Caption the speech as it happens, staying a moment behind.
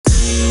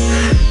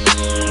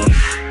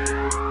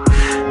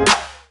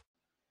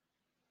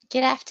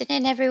Good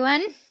afternoon,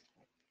 everyone.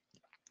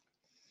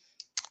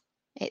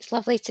 It's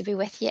lovely to be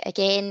with you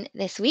again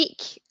this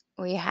week.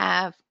 We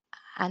have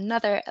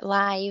another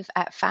live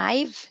at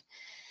 5.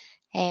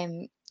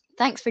 Um,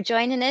 Thanks for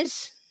joining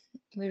us.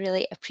 We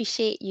really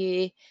appreciate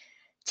you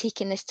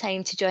taking this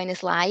time to join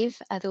us live,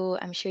 although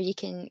I'm sure you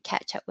can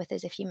catch up with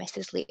us if you miss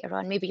us later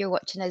on. Maybe you're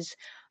watching us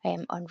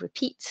on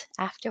repeat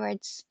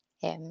afterwards.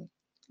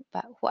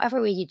 But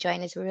whatever way you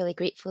join us, we're really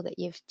grateful that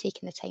you've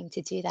taken the time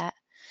to do that.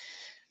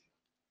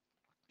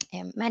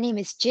 My name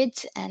is Jude,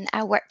 and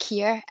I work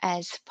here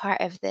as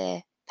part of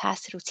the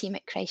pastoral team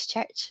at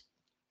Christchurch.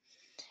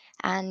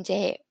 And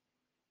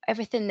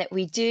everything that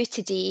we do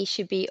today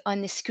should be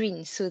on the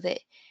screen so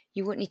that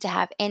you won't need to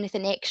have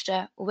anything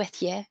extra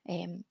with you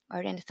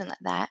or anything like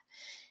that.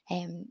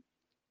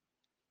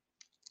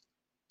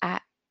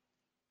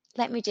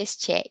 Let me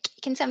just check.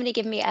 Can somebody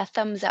give me a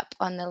thumbs up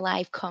on the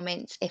live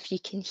comments if you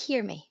can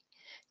hear me?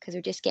 Because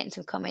we're just getting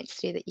some comments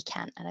through that you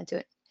can't, and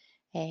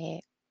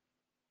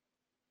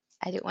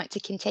I don't want to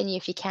continue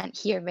if you can't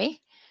hear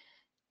me.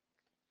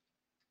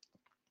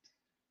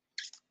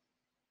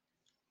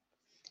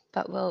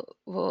 But we'll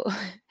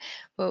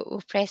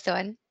press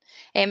on.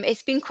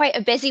 It's been quite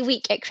a busy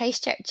week at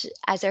Christchurch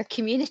as our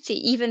community,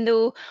 even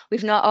though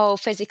we've not all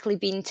physically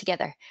been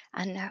together.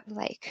 And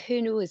like,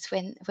 who knows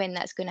when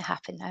that's going to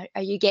happen?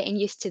 Are you getting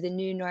used to the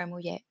new normal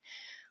yet?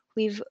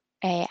 We've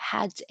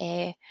had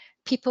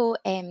people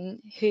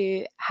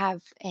who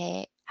have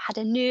had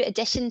a new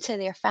addition to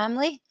their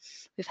family.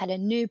 We've had a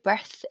new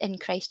birth in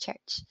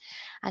Christchurch.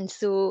 And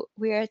so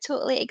we're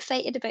totally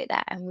excited about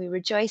that, and we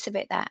rejoice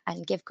about that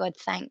and give God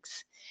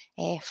thanks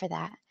for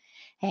that.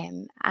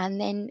 And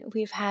then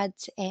we've had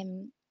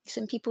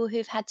some people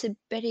who've had to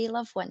bury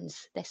loved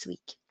ones this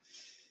week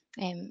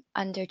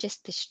under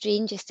just the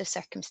strangest of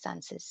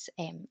circumstances.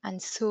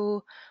 And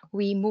so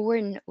we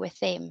mourn with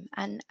them.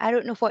 And I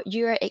don't know what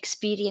your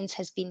experience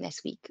has been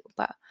this week,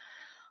 but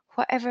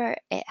whatever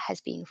it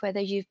has been, whether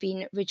you've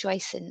been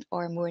rejoicing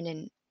or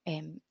mourning,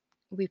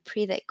 we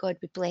pray that God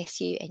would bless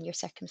you in your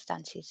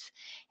circumstances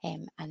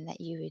and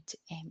that you would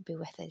be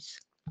with us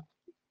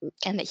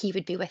and that He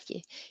would be with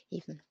you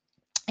even.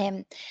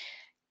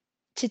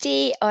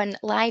 Today on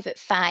Live at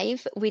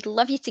 5, we'd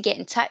love you to get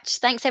in touch.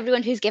 Thanks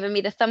everyone who's given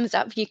me the thumbs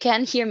up. You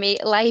can hear me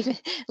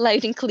live,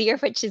 loud and clear,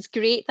 which is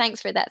great.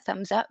 Thanks for that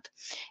thumbs up.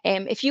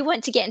 If you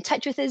want to get in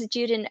touch with us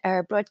during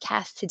our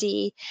broadcast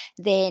today,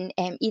 then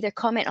either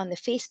comment on the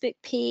Facebook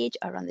page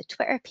or on the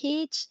Twitter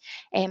page,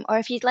 or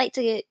if you'd like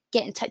to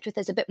get in touch with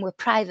us a bit more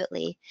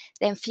privately,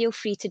 then feel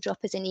free to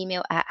drop us an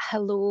email at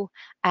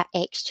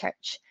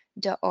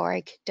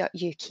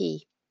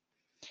hello@xchurch.org.uk.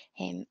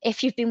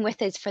 If you've been with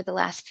us for the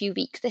last few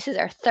weeks, this is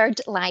our third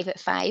Live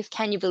at 5.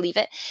 Can you believe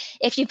it?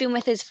 If you've been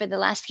with us for the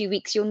last few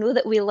weeks, you'll know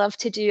that we love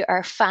to do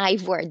our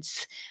 5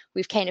 words.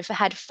 We've kind of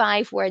had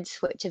 5 words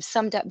which have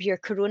summed up your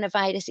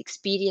coronavirus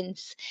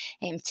experience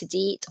to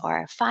date,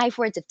 or 5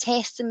 words of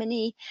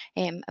testimony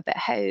about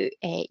how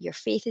your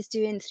faith is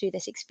doing through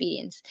this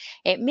experience.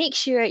 Make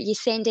sure you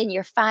send in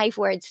your 5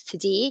 words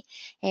today,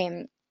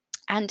 and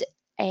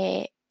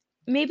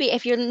maybe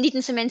if you're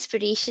needing some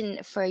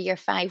inspiration for your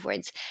 5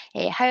 words,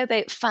 how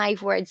about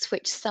 5 words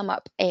which sum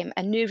up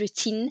a new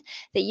routine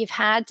that you've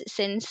had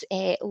since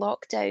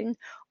lockdown,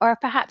 or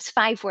perhaps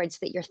 5 words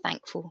that you're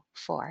thankful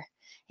for.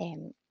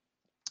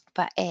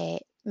 But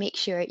make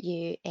sure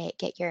you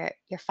get your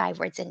 5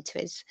 words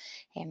into us.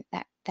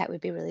 That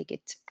would be really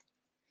good.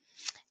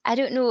 I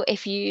don't know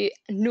if you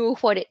know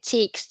what it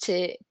takes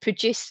to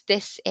produce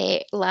this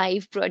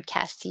live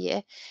broadcast to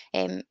you.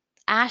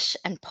 Ash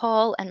and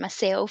Paul and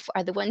myself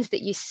are the ones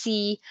that you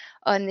see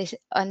on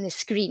the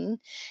screen,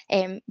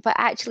 but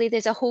actually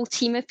there's a whole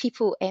team of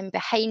people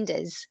behind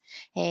us.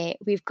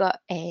 We've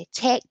got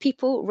tech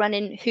people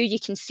running who you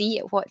can see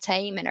at what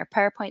time in our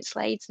PowerPoint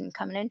slides and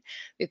coming in.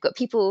 We've got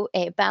people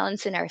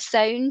balancing our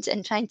sound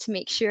and trying to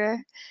make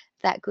sure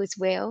that goes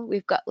well.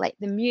 We've got like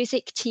the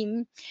music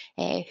team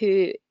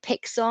who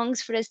pick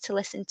songs for us to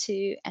listen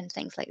to and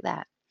things like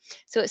that.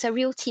 So it's a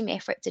real team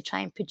effort to try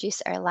and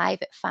produce our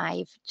Live at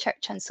 5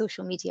 church on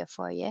social media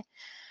for you.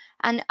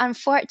 And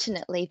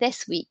unfortunately,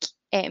 this week,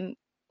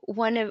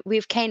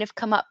 we've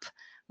come up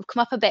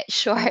a bit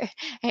short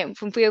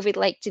from where we'd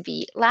like to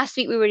be. Last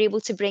week, we were able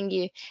to bring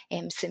you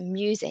some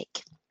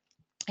music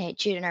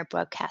during our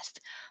broadcast,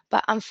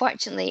 but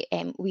unfortunately,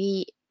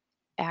 we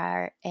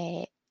are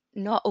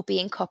not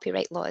obeying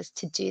copyright laws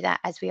to do that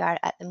as we are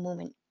at the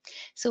moment.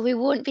 So we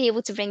won't be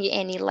able to bring you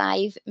any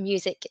live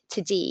music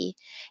today,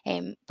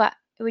 but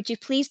would you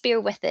please bear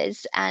with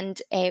us,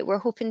 and we're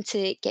hoping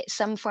to get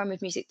some form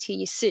of music to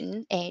you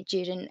soon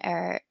during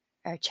our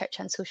church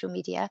on social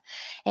media.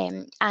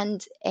 And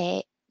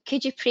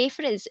could you pray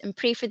for us and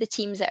pray for the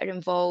teams that are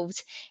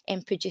involved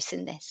in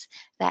producing this,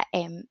 that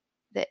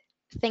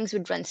things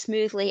would run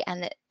smoothly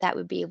and that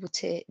would be able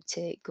to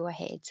go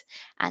ahead,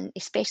 and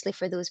especially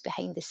for those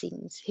behind the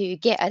scenes who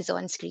get us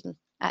on screen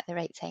at the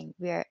right time.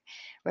 We're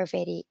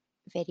very,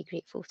 very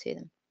grateful to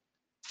them.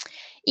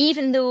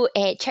 Even though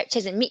church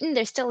isn't meeting,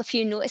 there's still a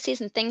few notices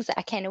and things that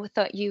I kind of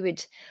thought you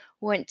would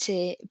want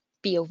to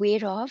be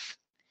aware of.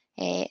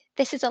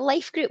 This is a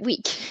life group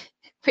week,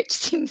 which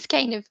seems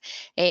kind of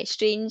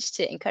strange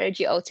to encourage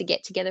you all to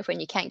get together when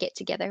you can't get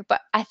together.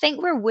 But I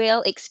think we're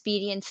well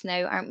experienced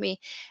now, aren't we,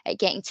 at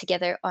getting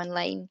together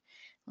online?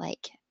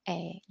 Like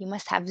you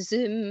must have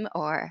Zoom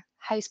or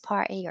House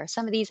Party or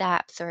some of these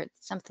apps or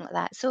something like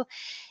that. So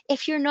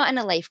if you're not in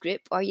a life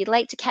group or you'd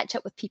like to catch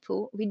up with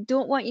people, we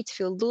don't want you to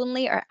feel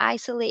lonely or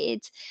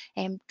isolated.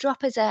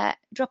 Drop us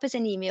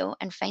an email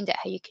and find out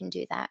how you can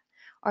do that.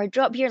 Or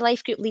drop your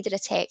life group leader a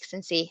text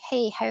and say,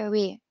 "Hey, how are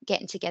we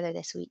getting together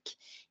this week?"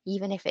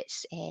 Even if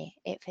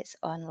it's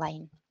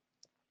online.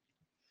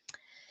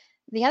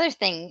 The other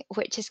thing,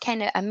 which is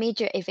kind of a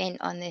major event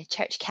on the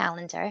church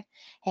calendar,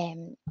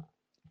 um,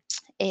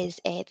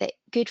 is that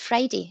Good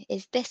Friday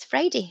is this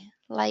Friday.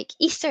 Like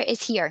Easter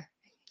is here,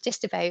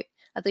 just about.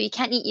 Although you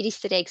can't eat your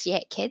Easter eggs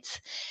yet, kids.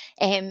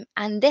 And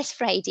this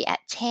Friday at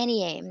 10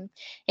 a.m.,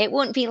 it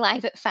won't be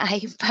live at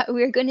 5, but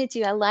we're going to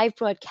do a live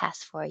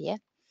broadcast for you.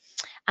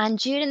 And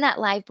during that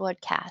live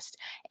broadcast,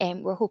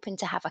 we're hoping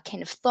to have a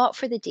kind of thought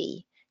for the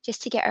day,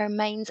 just to get our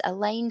minds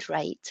aligned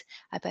right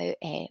about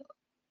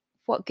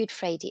what Good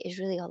Friday is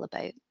really all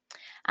about.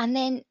 And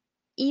then,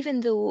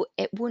 even though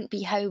it won't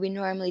be how we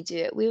normally do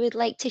it, we would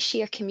like to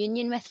share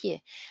communion with you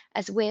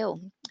as well.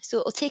 So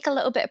it'll take a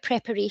little bit of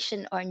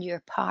preparation on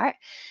your part.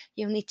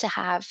 You'll need to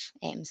have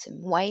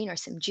some wine or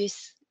some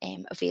juice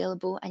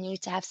available, and you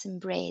need to have some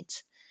bread.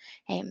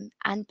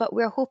 But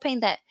we're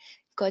hoping that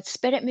God's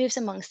Spirit moves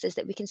amongst us,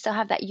 that we can still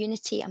have that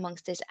unity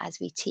amongst us as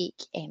we take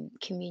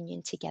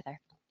communion together.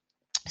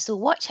 So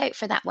watch out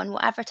for that one.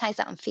 We'll advertise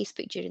that on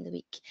Facebook during the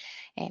week.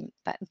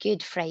 But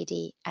Good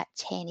Friday at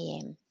 10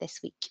 a.m.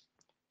 this week.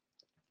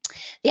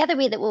 The other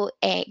way that we'll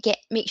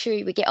make sure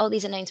we get all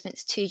these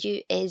announcements to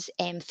you is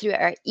through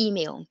our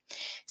email.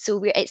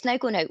 So it's now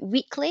going out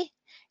weekly,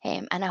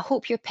 and I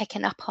hope you're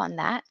picking up on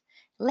that.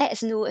 Let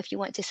us know if you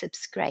want to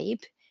subscribe.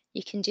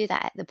 You can do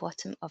that at the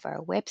bottom of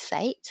our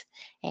website.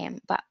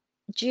 But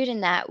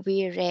during that,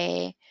 we're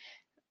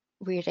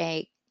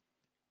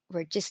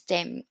just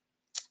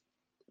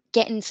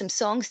getting some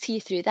songs to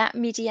you through that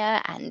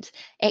media and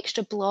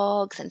extra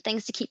blogs and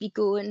things to keep you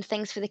going,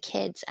 things for the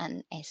kids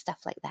and stuff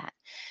like that.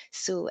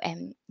 So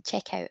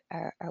check out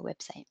our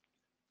website.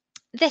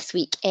 This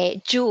week,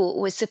 Joe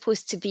was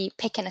supposed to be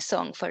picking a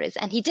song for us,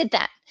 and he did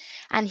that.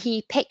 And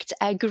he picked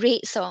a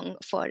great song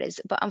for us,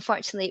 but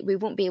unfortunately, we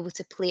won't be able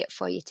to play it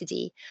for you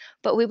today.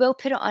 But we will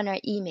put it on our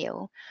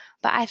email.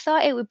 But I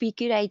thought it would be a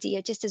good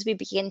idea, just as we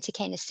begin to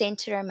kind of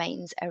center our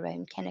minds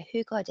around kind of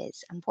who God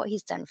is and what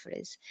He's done for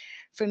us,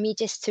 for me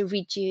just to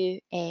read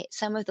you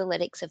some of the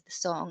lyrics of the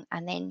song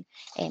and then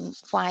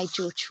why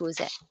Joe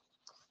chose it.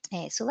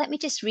 So let me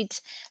just read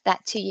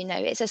that to you now.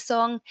 It's a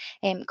song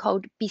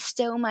called Be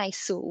Still My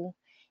Soul,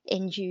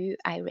 in You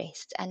I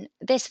Rest. And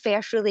this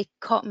verse really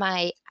caught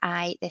my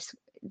eye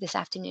this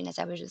afternoon as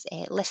I was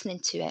listening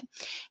to it.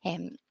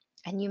 And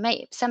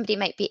somebody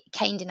might be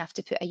kind enough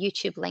to put a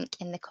YouTube link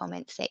in the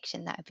comment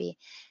section. That'd be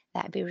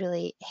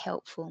really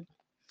helpful.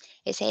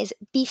 It says,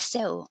 "Be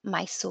still,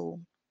 my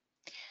soul.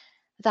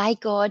 Thy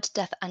God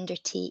doth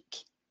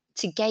undertake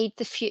to guide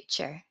the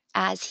future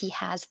as he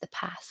has the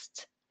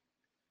past.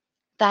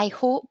 Thy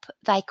hope,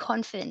 thy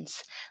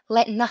confidence,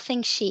 let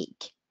nothing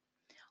shake.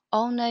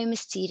 All now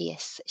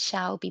mysterious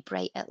shall be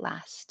bright at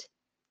last.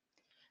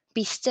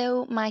 Be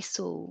still, my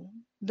soul,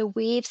 the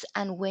waves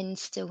and wind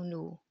still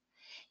know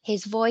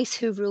His voice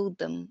who ruled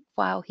them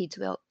while He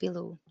dwelt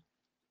below.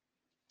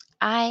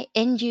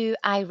 In you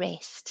I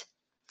rest,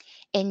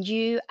 in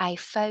you I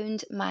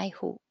found my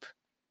hope.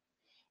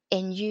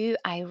 In you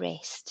I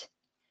rest,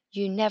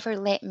 you never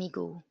let me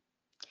go.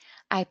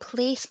 I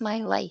place my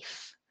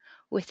life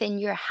within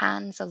your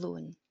hands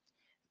alone.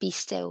 Be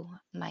still,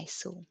 my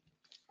soul."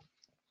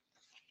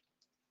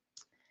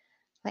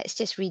 Let's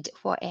just read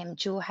what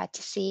Joe had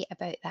to say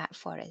about that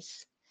for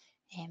us.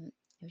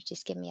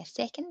 Just give me a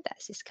second,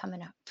 that's just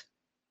coming up.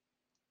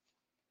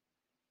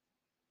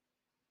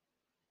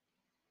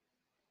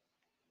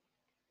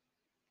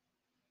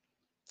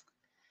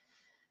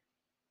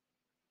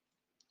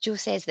 Joe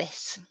says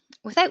this: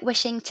 "Without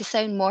wishing to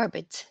sound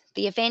morbid,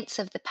 the events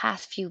of the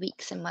past few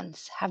weeks and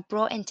months have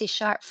brought into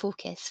sharp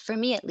focus, for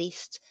me at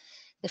least,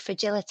 the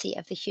fragility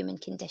of the human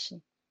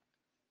condition.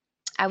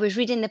 I was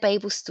reading the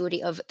Bible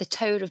story of the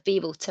Tower of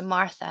Babel to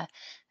Martha,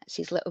 that's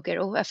his little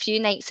girl, a few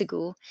nights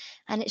ago,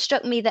 and it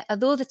struck me that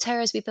although the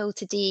towers we build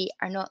today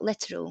are not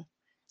literal,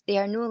 they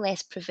are no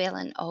less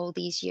prevalent all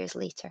these years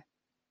later.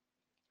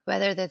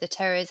 Whether they're the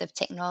towers of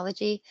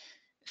technology,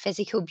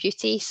 physical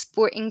beauty,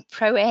 sporting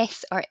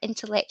prowess, or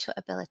intellectual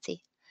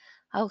ability,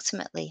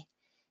 ultimately,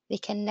 they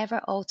can never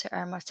alter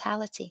our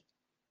mortality.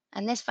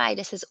 And this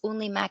virus has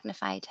only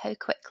magnified how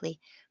quickly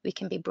we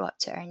can be brought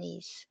to our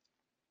knees,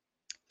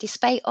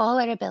 despite all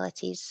our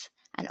abilities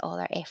and all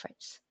our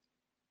efforts.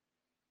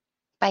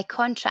 By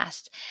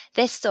contrast,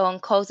 this song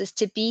calls us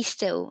to be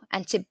still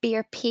and to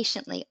bear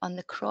patiently on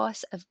the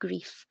cross of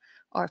grief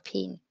or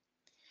pain.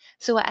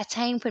 So at a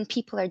time when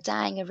people are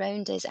dying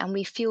around us and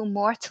we feel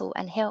mortal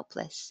and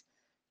helpless,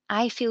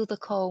 I feel the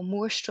call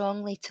more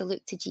strongly to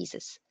look to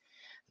Jesus,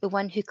 the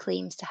one who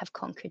claims to have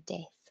conquered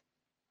death.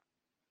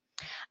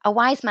 A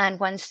wise man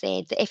once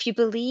said that if you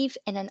believe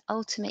in an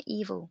ultimate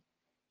evil,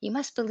 you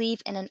must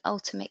believe in an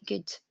ultimate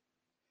good.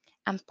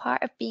 And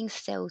part of being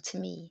still to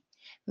me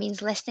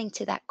means listening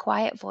to that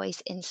quiet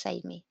voice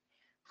inside me,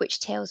 which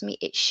tells me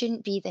it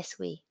shouldn't be this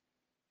way.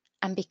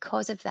 And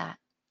because of that,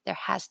 there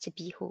has to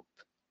be hope.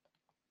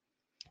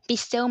 Be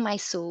still, my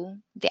soul,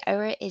 the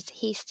hour is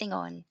hasting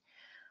on,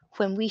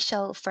 when we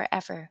shall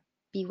forever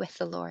be with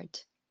the Lord.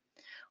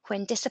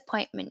 When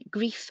disappointment,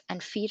 grief,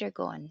 and fear are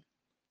gone,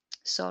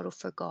 sorrow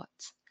forgot,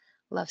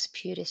 love's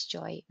purest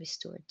joy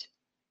restored.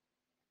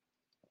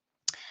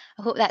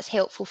 I hope that's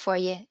helpful for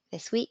you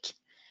this week.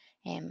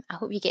 I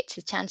hope you get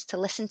the chance to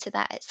listen to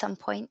that at some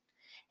point.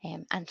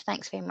 And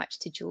thanks very much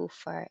to Joe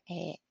for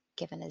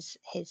giving us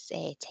his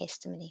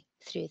testimony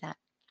through that.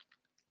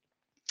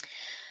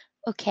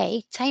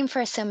 Okay, time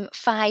for some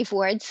 5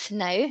 words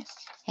now.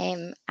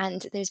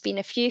 And there's been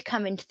a few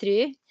coming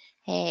through.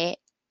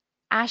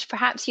 Ash,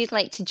 perhaps you'd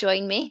like to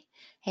join me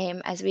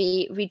as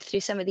we read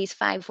through some of these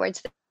 5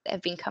 words that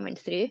have been coming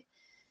through.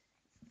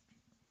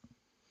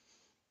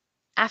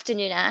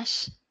 Afternoon,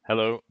 Ash.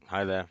 Hello,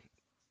 hi there.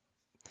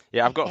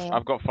 Yeah, I've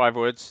got 5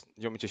 words.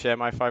 Do you want me to share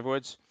my 5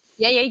 words?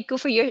 Yeah, go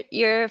for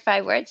your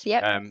 5 words.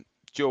 Yep.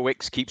 Joe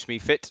Wicks keeps me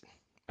fit,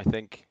 I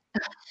think.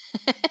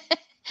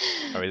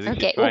 Or is he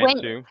Okay.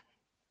 trying to?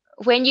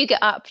 When you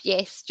get up,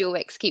 yes, Joe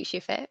Wicks keeps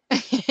you fit.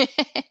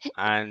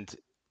 And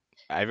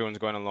everyone's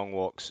going on long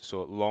walks,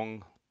 so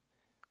long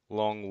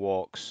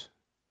walks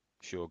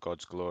show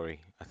God's glory.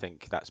 I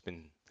think that's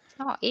been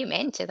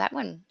amen to that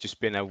one. just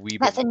been a wee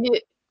That's bit a new,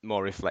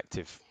 more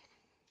reflective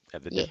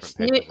at the yes, different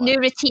pace of life. new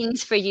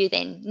routines for you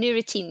then. New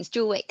routines,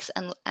 Joe Wicks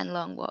and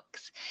long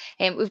walks.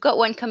 We've got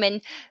one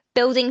coming.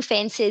 Building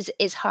fences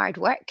is hard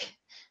work.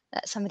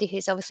 That's somebody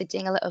who's obviously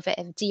doing a little bit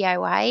of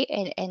DIY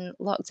in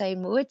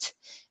lockdown mode.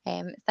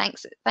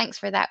 Thanks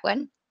for that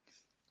one.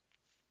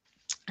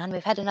 And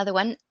we've had another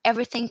one.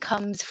 Everything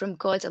comes from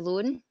God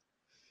alone,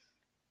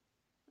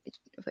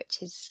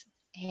 which is,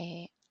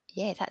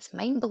 yeah, that's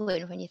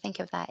mind-blowing when you think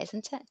of that,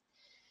 isn't it?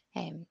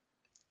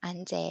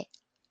 And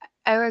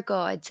our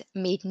God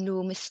made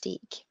no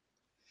mistake.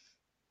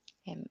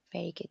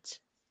 Very good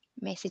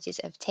messages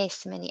of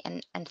testimony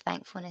and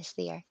thankfulness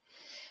there.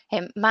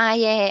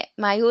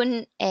 My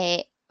own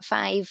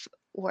 5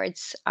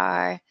 words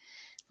are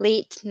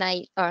late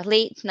night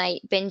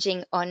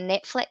binging on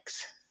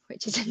Netflix,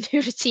 which is a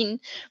new routine.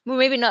 Well,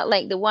 maybe not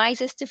like the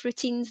wisest of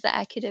routines that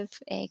I could have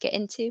get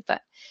into,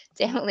 but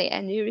definitely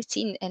a new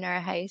routine in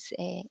our house.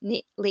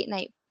 Late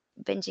night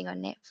binging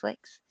on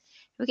Netflix.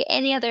 We get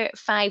any other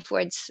 5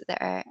 words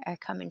that are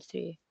coming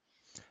through?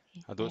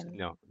 I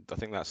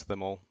think that's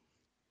them all.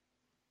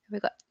 We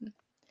got.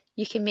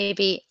 You can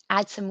maybe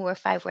add some more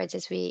 5 words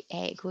as we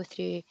go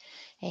through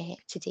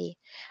today.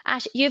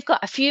 Ash, you've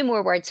got a few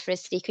more words for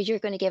us today because you're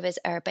going to give us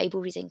our Bible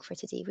reading for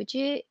today. Would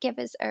you give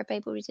us our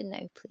Bible reading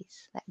now,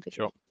 please? That would be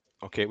Sure.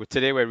 great. Okay, well,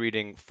 today we're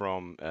reading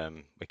from,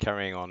 we're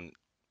carrying on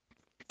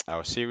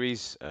our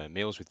series,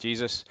 Meals with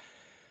Jesus,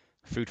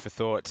 Food for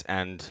Thought,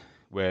 and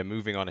we're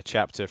moving on a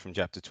chapter from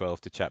chapter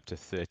 12 to chapter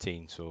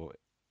 13. So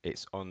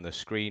it's on the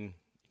screen.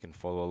 You can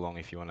follow along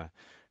if you want to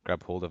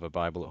grab hold of a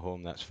Bible at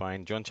home, that's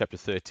fine. John chapter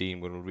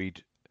 13, we'll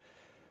read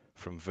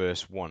from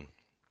verse 1.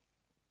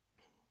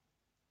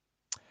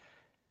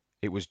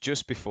 It was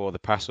just before the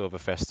Passover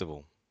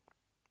festival.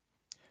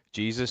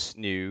 Jesus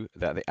knew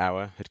that the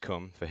hour had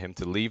come for him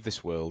to leave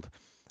this world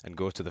and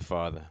go to the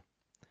Father.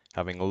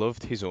 Having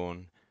loved his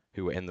own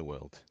who were in the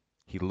world,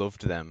 he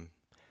loved them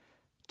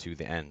to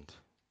the end.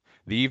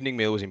 The evening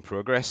meal was in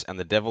progress, and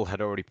the devil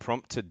had already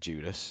prompted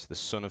Judas, the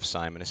son of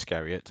Simon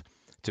Iscariot,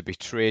 to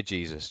betray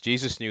Jesus.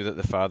 Jesus knew that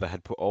the Father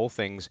had put all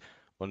things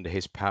under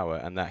his power,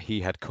 and that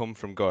he had come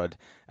from God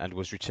and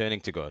was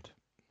returning to God.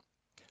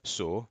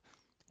 So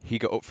he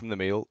got up from the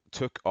meal,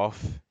 took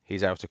off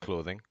his outer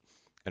clothing,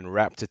 and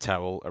wrapped a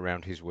towel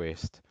around his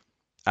waist.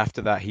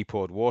 After that, he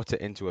poured water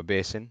into a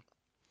basin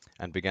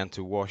and began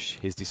to wash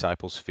his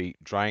disciples' feet,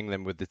 drying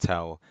them with the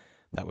towel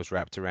that was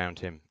wrapped around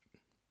him.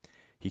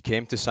 He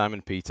came to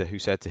Simon Peter, who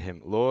said to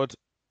him, Lord,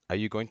 are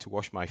you going to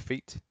wash my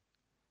feet?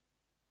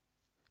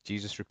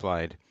 Jesus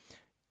replied,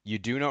 You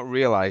do not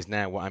realize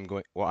now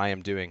what I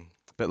am doing,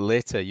 but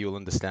later you'll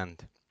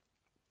understand.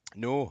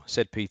 No,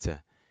 said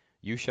Peter,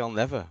 you shall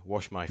never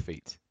wash my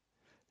feet.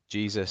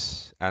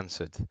 Jesus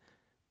answered,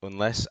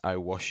 Unless I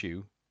wash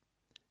you,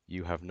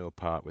 you have no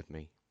part with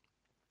me.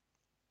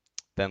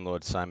 Then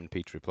Lord Simon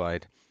Peter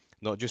replied,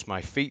 Not just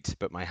my feet,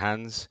 but my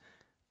hands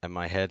and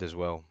my head as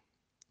well.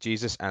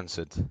 Jesus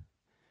answered,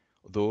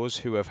 Those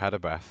who have had a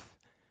bath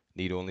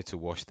need only to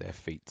wash their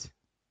feet.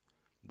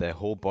 Their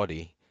whole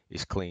body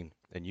is clean,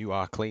 and you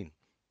are clean,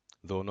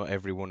 though not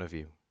every one of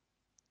you.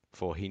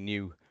 For he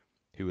knew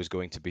who was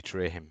going to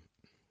betray him,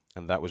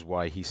 and that was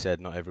why he said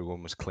not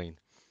everyone was clean.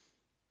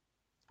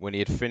 When he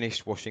had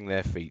finished washing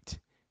their feet,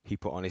 he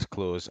put on his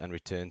clothes and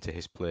returned to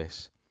his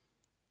place.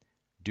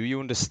 Do you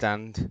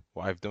understand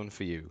what I've done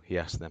for you? He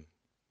asked them.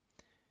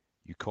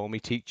 You call me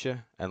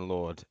teacher and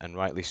Lord, and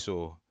rightly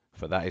so,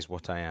 for that is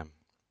what I am.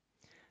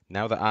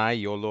 Now that I,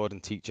 your Lord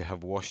and teacher,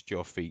 have washed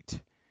your feet,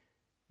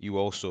 you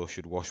also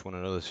should wash one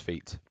another's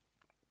feet.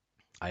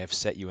 I have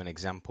set you an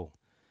example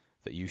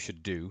that you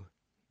should do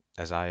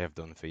as I have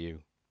done for you.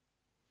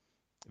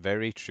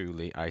 Very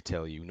truly, I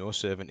tell you, no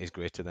servant is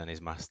greater than his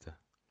master,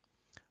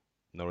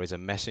 nor is a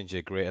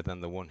messenger greater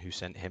than the one who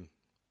sent him.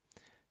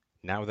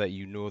 Now that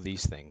you know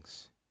these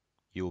things,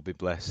 you will be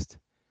blessed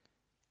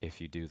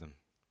if you do them.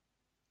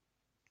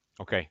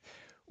 Okay,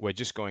 we're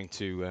just going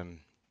to,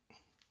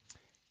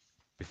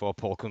 before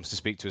Paul comes to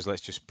speak to us,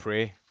 let's just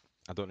pray.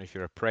 I don't know if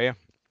you're a prayer.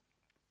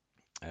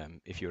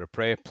 If you're a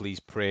prayer, please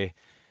pray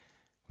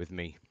with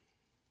me.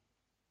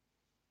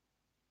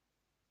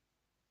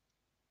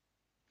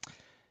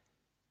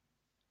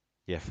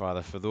 Yeah,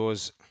 Father, for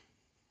those,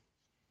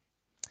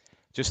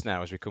 just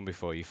now as we come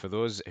before you, for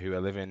those who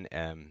are living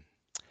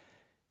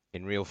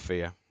in real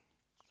fear,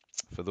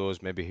 for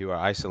those maybe who are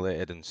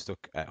isolated and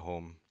stuck at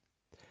home,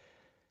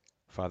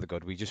 Father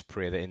God, we just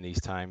pray that in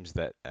these times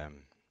that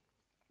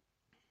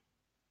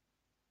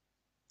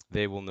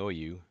they will know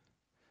you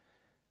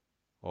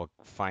or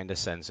find a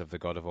sense of the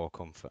God of all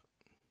comfort.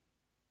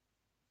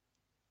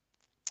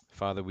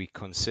 Father, we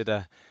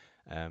consider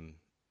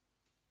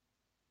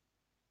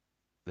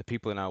the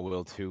people in our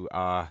world who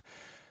are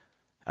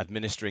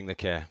administering the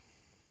care.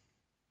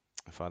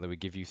 Father, we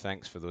give you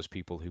thanks for those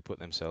people who put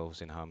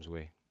themselves in harm's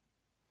way.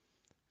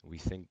 We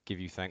give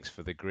you thanks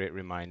for the great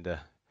reminder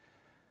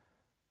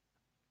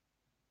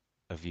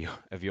of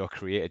your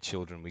created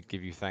children. We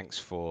give you thanks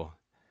for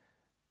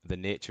the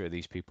nature of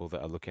these people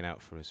that are looking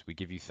out for us. We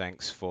give you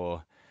thanks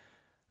for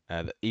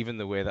even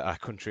the way that our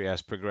country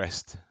has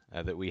progressed,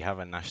 that we have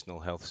a national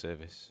health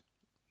service,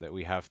 that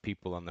we have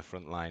people on the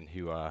front line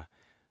who are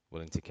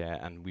willing to care.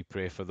 And we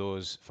pray for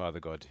those, Father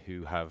God,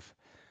 who have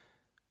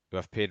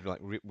paid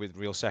with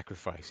real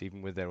sacrifice,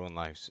 even with their own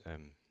lives.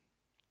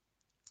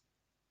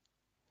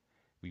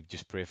 We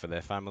just pray for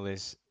their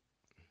families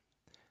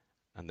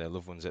and their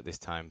loved ones at this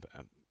time.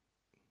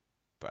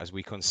 But as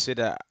we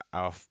consider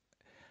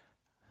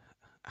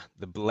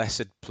the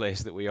blessed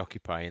place that we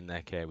occupy in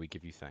their care, we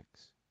give you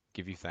thanks.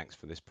 Give you thanks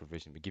for this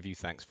provision. We give you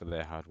thanks for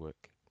their hard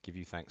work. Give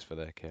you thanks for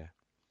their care.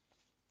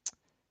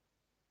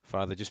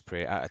 Father, just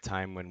pray at a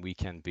time when we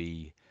can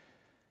be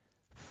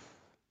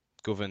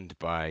governed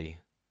by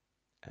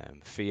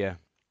fear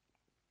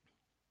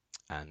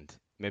and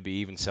maybe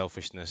even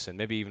selfishness and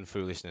maybe even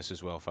foolishness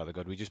as well, Father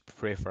God. We just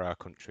pray for our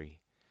country.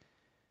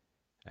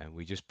 And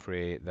we just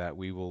pray that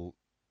we will,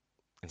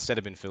 instead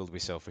of being filled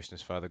with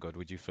selfishness, Father God,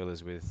 would you fill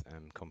us with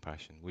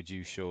compassion? Would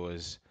you show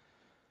us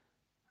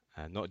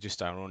not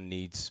just our own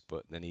needs,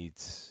 but the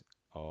needs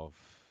of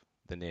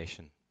the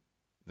nation,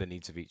 the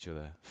needs of each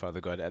other?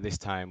 Father God, at this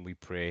time we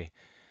pray,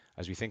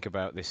 as we think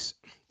about this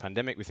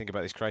pandemic, we think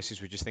about this crisis,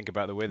 we just think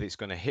about the way that it's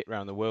going to hit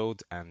around the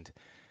world, and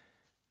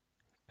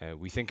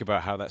we think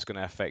about how that's going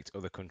to affect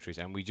other countries.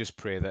 And we just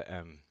pray that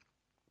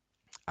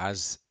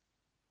as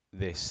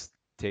this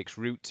takes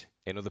root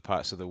in other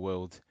parts of the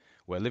world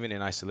where living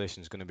in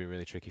isolation is going to be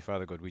really tricky,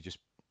 Father God,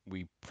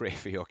 we pray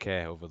for your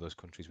care over those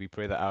countries. We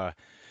pray that our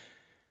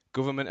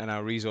government and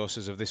our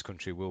resources of this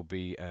country will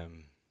be,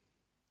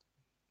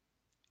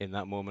 in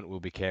that moment, will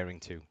be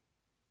caring too.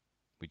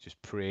 We just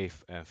pray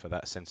for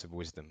that sense of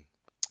wisdom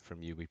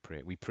from you.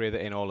 We pray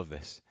that in all of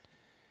this,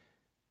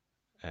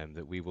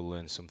 that we will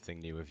learn something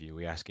new of you.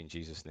 We ask in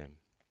Jesus' name.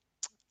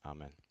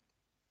 Amen.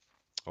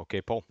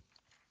 Okay, Paul.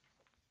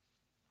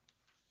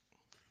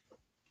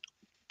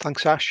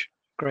 Thanks, Ash.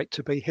 Great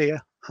to be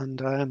here,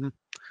 and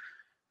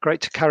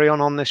great to carry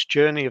on this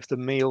journey of the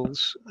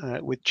meals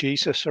with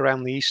Jesus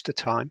around the Easter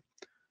time.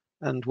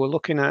 And we're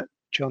looking at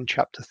John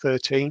chapter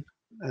 13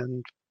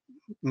 and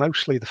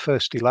mostly the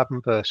first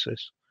 11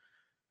 verses.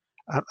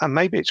 And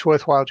maybe it's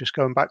worthwhile just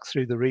going back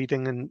through the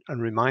reading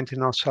and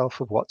reminding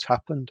ourselves of what's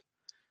happened.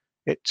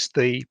 It's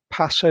the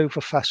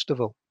Passover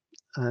festival,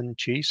 and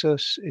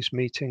Jesus is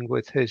meeting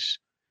with his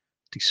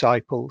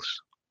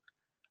disciples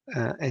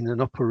in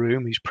an upper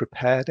room. He's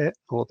prepared it,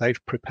 or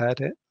they've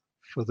prepared it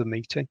for the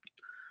meeting.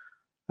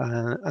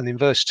 And in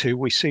verse 2,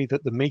 we see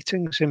that the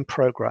meeting's in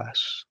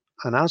progress.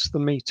 And as the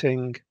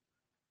meeting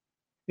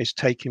is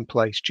taking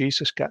place,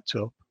 Jesus gets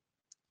up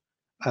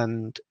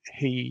and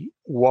he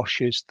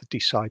washes the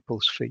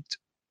disciples' feet.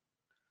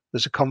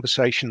 There's a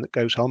conversation that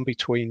goes on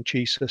between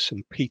Jesus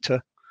and Peter.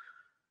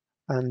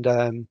 And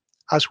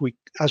as we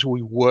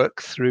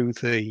work through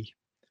the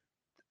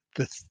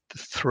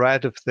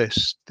thread of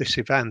this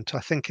event, I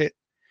think it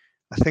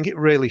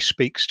really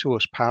speaks to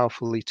us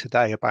powerfully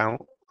today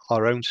about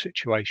our own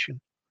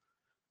situation.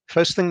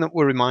 First thing that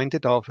we're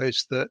reminded of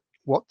is that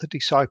what the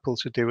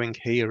disciples are doing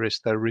here is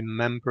they're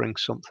remembering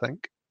something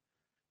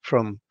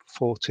from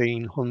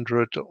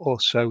 1400 or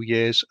so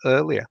years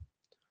earlier.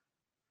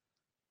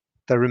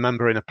 They're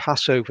remembering a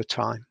Passover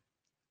time.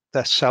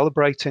 They're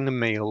celebrating a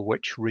meal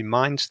which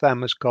reminds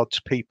them as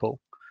God's people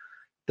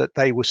that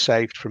they were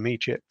saved from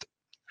Egypt,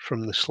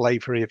 from the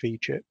slavery of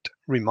Egypt.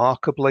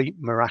 Remarkably,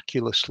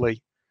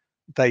 miraculously,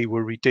 they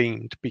were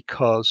redeemed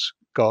because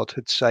God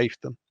had saved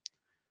them.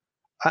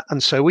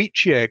 And so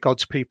each year,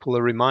 God's people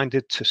are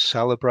reminded to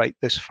celebrate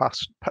this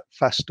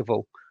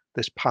festival,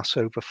 this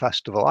Passover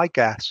festival, I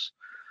guess,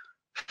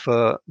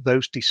 for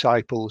those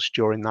disciples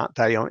during that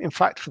day, or in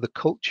fact, for the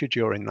culture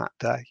during that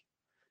day.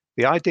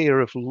 The idea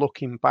of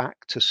looking back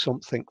to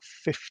something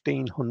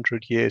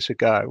 1,500 years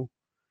ago,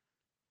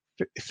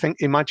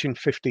 imagine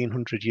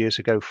 1,500 years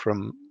ago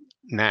from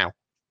now,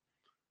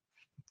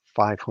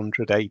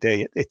 500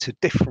 AD, it's a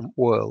different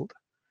world.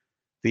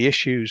 The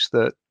issues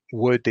that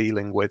we're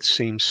dealing with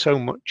seem so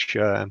much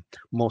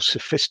more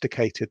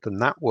sophisticated than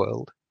that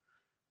world.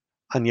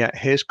 And yet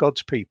here's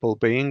God's people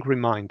being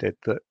reminded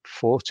that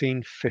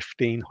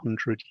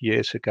 1,500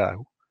 years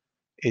ago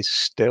is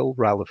still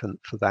relevant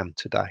for them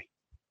today.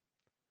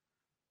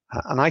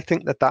 And I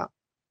think that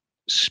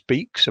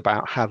speaks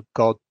about how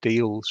God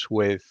deals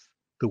with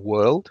the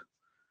world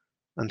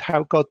and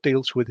how God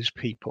deals with his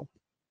people.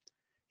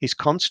 He's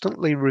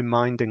constantly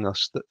reminding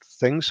us that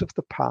things of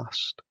the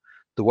past,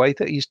 the way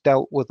that he's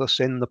dealt with us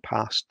in the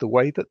past, the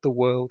way that the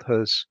world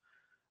has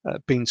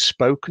been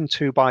spoken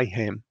to by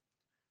him,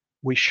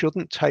 we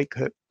shouldn't take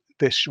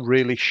this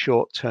really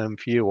short-term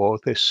view or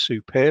this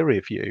superior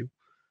view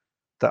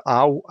that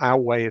our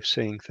way of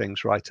seeing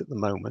things right at the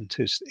moment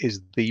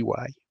is the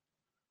way.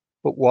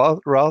 But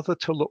rather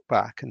to look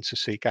back and to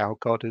see how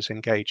God has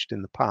engaged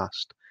in the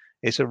past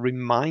is a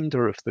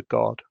reminder of the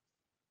God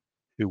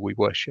who we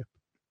worship.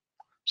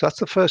 So that's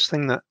the first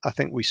thing that I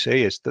think we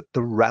see, is that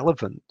the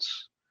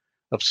relevance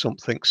of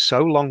something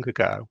so long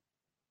ago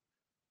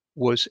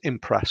was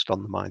impressed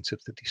on the minds of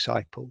the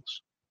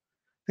disciples.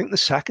 I think the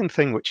second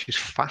thing, which is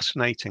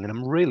fascinating, and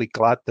I'm really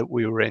glad that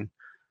we were in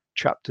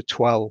chapter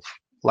 12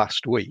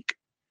 last week,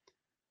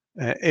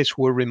 is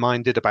we're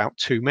reminded about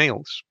two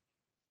meals.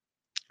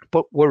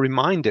 But we're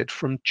reminded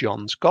from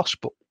John's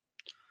gospel.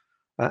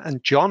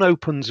 And John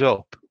opens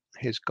up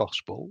his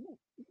gospel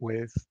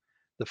with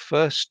the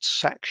first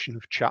section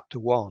of chapter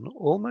 1.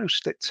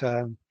 Almost it's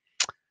a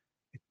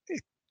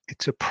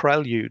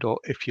prelude, or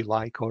if you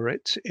like, or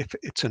it's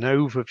an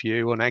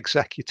overview, an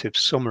executive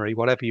summary,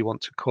 whatever you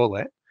want to call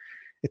it.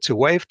 It's a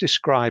way of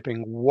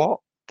describing what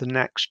the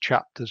next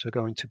chapters are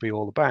going to be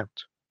all about.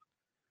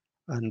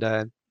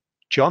 And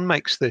John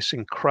makes this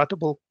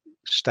incredible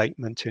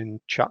statement in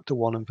chapter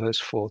 1 and verse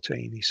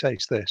 14. He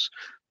says this: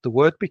 "The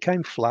Word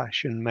became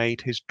flesh and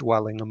made his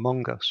dwelling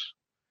among us.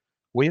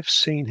 We have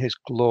seen his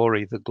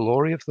glory, the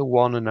glory of the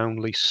one and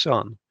only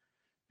Son,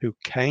 who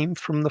came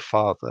from the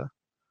Father,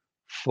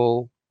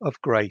 full of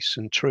grace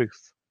and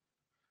truth."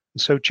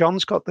 And so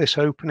John's got this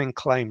opening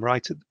claim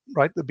right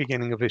at the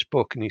beginning of his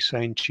book, and he's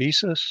saying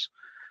Jesus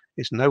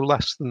is no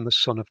less than the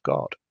Son of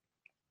God.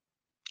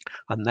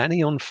 And then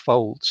he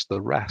unfolds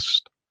the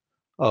rest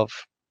of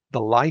the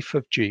life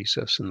of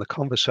Jesus and the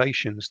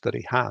conversations that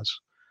he has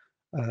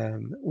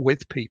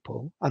with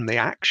people and the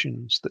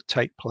actions that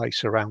take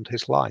place around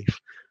his life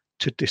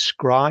to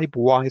describe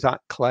why that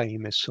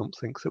claim is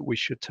something that we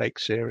should take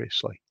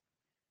seriously.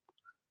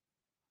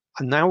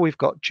 And now we've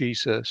got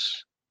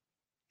Jesus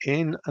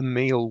in a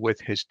meal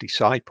with his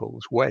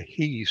disciples where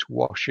he's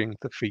washing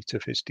the feet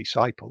of his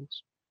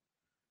disciples.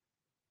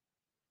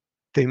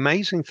 The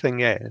amazing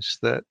thing is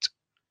that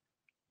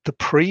the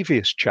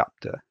previous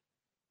chapter,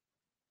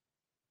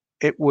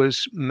 it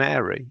was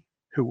Mary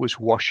who was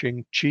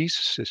washing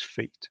Jesus's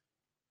feet.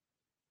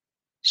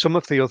 Some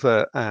of the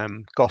other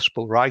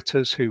gospel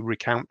writers who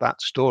recount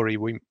that story,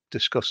 we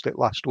discussed it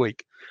last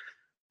week,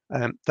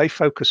 they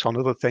focus on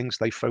other things.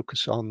 They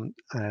focus on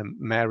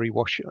Mary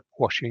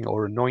washing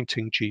or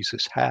anointing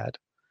Jesus' head.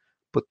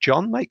 But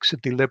John makes a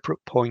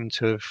deliberate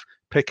point of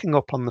picking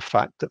up on the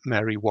fact that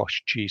Mary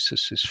washed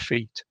Jesus's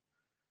feet.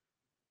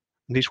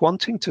 And he's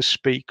wanting to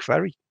speak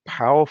very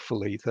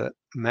powerfully that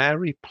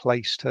Mary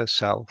placed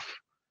herself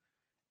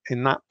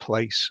in that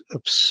place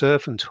of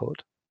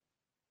servanthood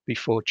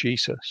before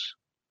Jesus.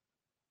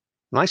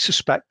 And I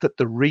suspect that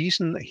the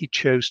reason that he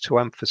chose to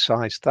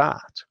emphasize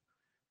that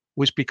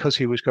was because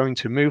he was going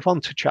to move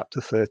on to chapter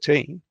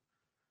 13,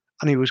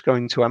 and he was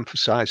going to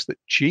emphasize that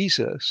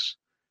Jesus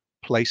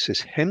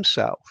places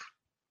himself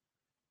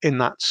in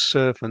that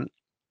servant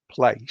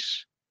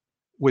place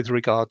with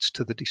regards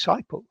to the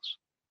disciples.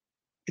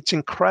 It's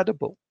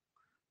incredible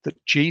that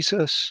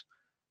Jesus,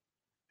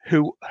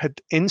 who had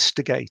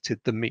instigated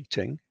the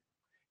meeting,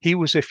 he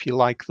was, if you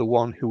like, the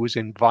one who was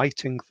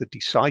inviting the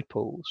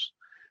disciples,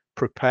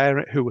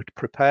 who had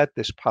prepared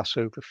this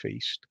Passover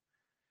feast.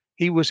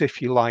 He was,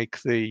 if you like,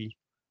 the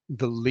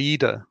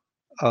leader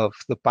of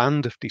the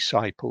band of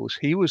disciples.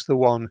 He was the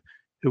one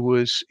who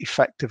was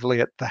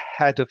effectively at the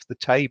head of the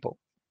table.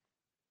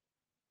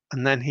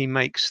 And then he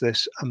makes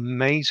this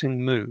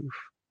amazing move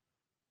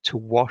to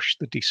wash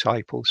the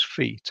disciples'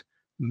 feet,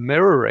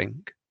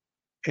 mirroring,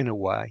 in a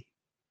way,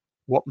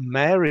 what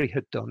Mary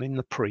had done in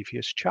the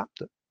previous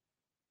chapter.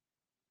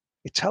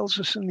 It tells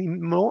us an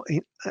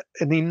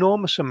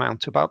enormous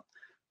amount about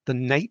the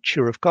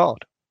nature of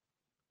God.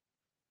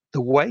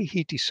 The way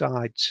he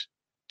decides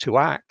to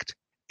act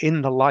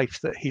in the life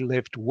that he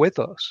lived with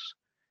us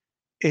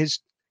is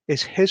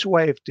his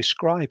way of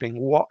describing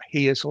what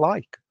he is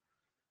like.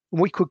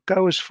 And we could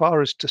go as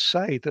far as to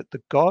say that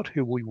the God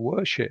who we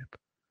worship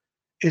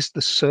is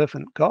the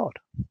servant God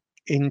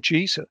in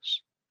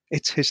Jesus.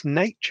 It's his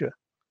nature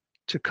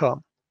to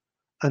come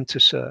and to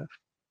serve.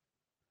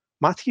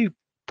 Matthew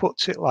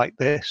puts it like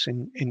this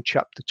in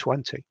chapter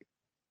 20.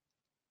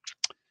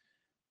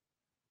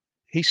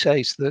 He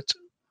says that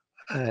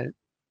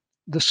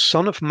the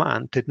Son of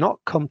Man did not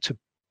come to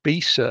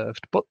be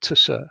served, but to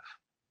serve,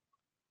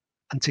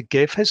 and to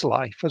give his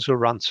life as a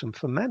ransom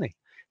for many.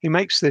 He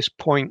makes this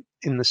point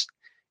in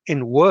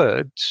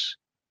words,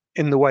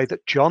 in the way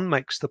that John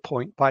makes the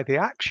point by the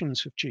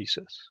actions of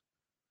Jesus.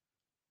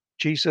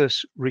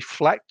 Jesus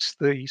reflects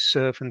the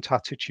servant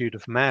attitude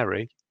of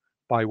Mary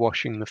by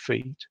washing the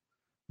feet.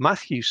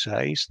 Matthew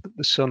says that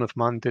the Son of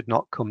Man did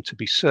not come to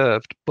be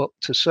served, but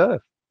to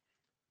serve.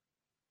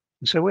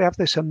 And so we have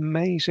this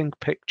amazing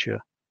picture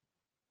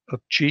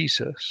of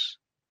Jesus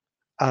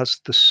as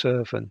the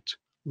servant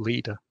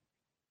leader.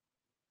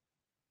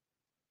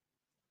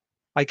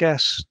 I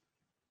guess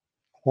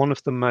one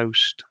of the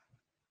most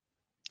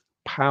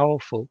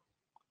powerful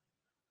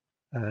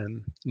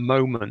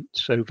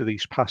moments over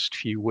these past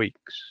few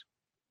weeks,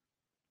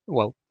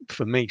 well,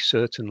 for me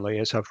certainly,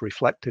 as I've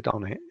reflected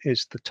on it,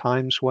 is the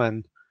times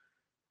when,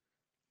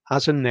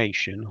 as a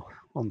nation,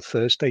 on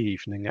Thursday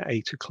evening at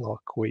 8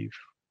 o'clock, we've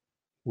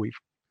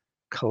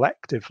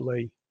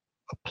collectively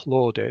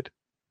applauded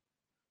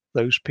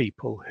those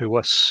people who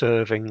are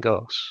serving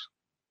us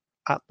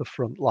at the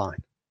front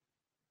line.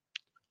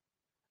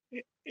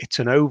 It's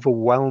an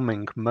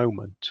overwhelming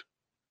moment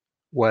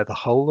where the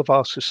whole of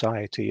our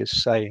society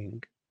is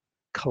saying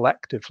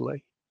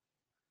collectively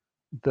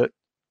that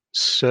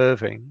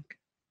serving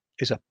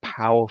is a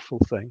powerful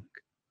thing.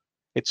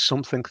 It's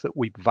something that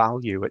we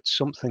value. It's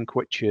something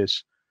which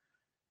is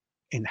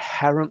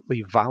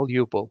inherently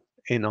valuable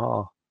in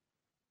our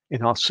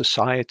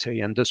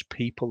society and as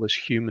people, as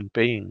human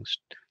beings.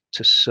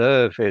 To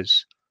serve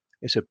is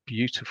a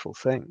beautiful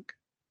thing.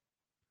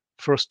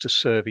 For us to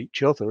serve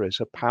each other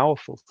is a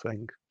powerful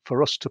thing.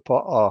 For us to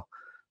put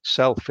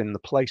ourselves in the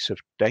place of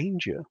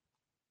danger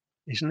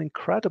is an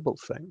incredible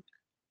thing.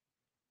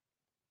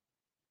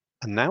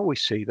 And now we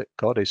see that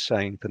God is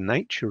saying the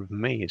nature of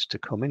me is to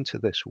come into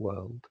this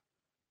world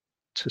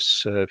to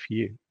serve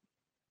you.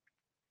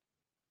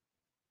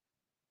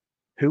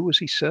 Who was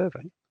he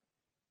serving?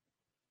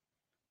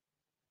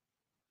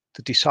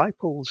 The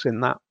disciples in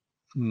that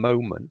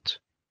moment,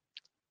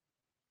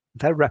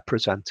 they're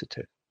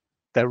representative.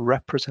 They're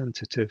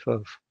representative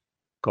of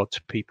God's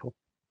people.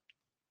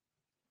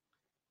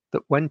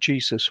 That when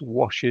Jesus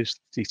washes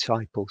the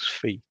disciples'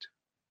 feet,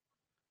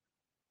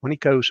 when he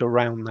goes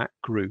around that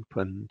group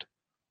and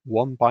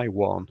one by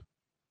one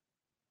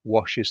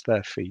washes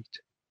their feet,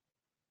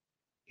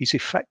 he's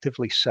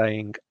effectively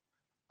saying,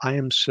 I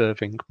am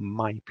serving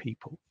my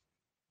people.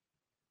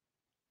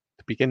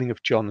 The beginning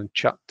of John in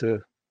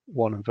chapter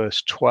 1 and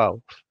verse 12,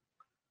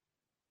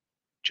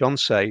 John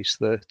says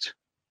that,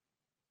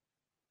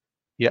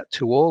 yet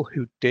to all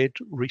who did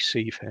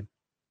receive him,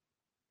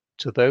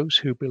 to those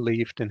who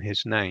believed in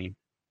his name,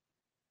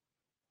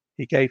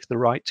 he gave the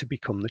right to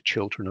become the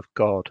children of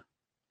God.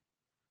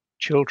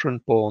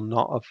 Children born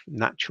not of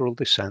natural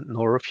descent,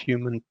 nor of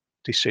human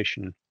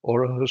decision,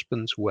 or a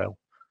husband's will,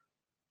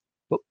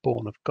 but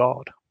born of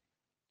God.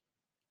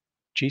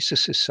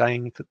 Jesus is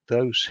saying that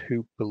those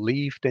who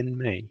believed in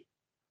me,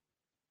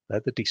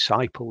 they're the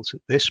disciples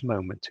at this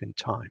moment in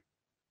time.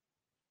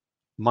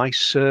 My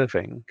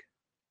serving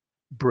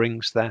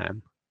brings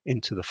them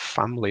into the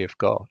family of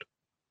God.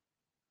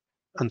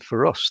 And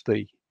for us,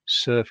 the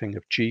serving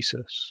of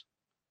Jesus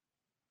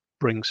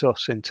brings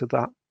us into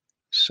that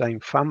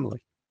same family.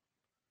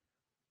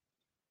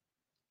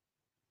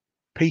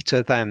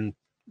 Peter then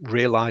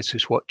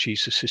realizes what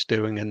Jesus is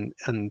doing,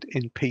 and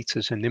in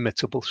Peter's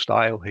inimitable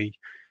style,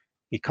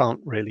 he can't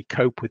really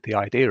cope with the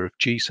idea of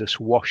Jesus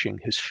washing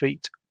his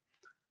feet.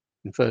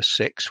 In verse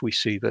 6, we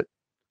see that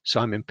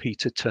Simon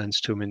Peter turns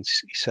to him and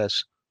he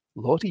says,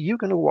 Lord, are you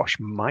going to wash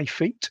my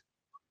feet?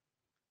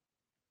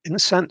 In a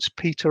sense,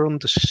 Peter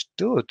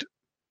understood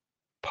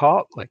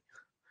partly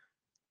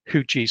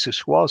who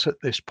Jesus was at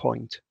this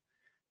point.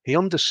 He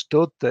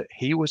understood that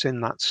he was in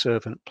that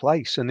servant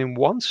place. And in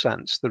one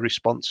sense, the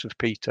response of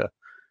Peter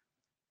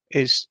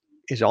is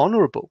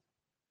honorable.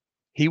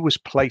 He was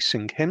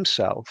placing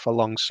himself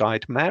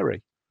alongside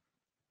Mary.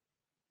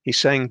 He's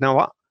saying,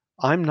 no,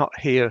 I'm not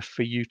here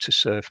for you to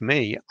serve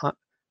me.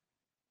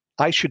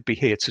 I should be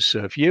here to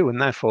serve you,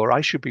 and therefore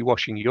I should be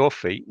washing your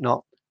feet,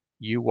 not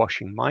you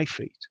washing my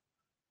feet.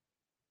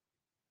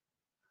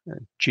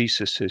 And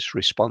Jesus's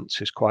response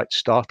is quite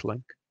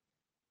startling.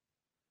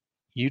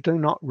 You do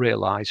not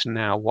realize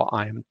now what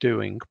I am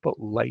doing, but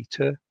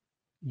later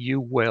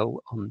you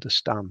will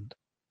understand.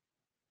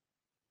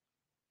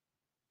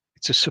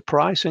 It's a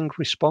surprising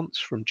response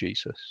from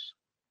Jesus.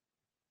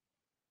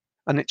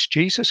 And it's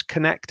Jesus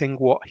connecting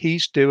what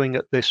he's doing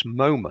at this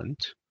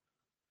moment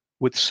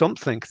with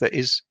something that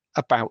is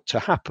about to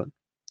happen.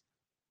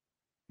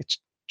 It's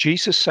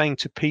Jesus saying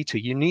to Peter,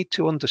 you need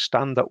to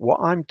understand that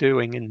what I'm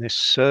doing in this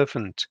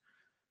servant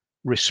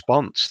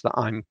response that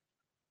I'm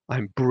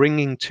I'm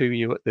bringing to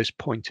you at this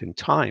point in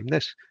time,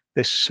 this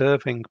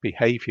serving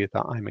behavior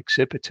that I'm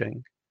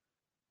exhibiting,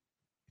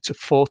 it's a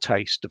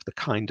foretaste of the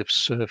kind of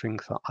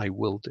serving that I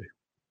will do.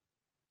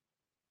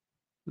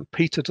 And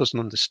Peter doesn't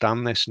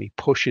understand this, and he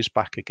pushes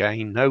back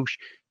again. No,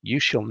 you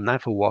shall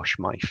never wash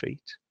my feet.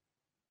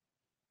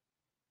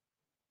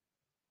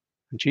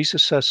 And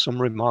Jesus says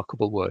some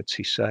remarkable words.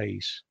 He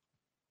says,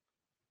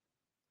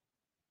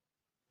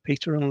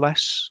 Peter,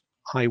 unless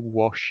I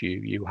wash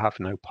you, you have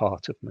no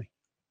part of me.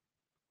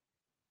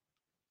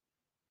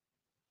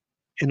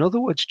 In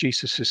other words,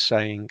 Jesus is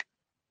saying,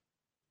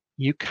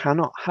 you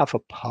cannot have a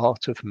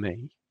part of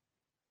me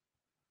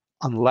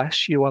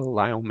unless you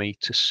allow me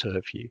to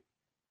serve you.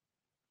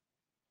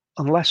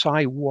 Unless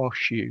I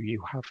wash you,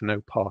 you have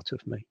no part of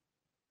me.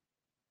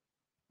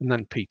 And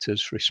then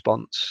Peter's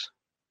response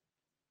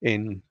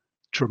in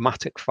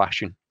dramatic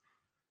fashion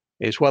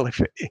is, well,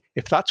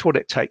 if that's what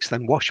it takes,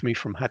 then wash me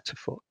from head to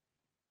foot.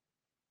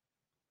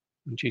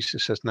 And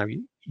Jesus says, no,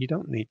 you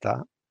don't need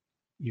that.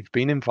 You've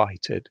been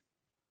invited.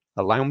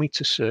 Allow me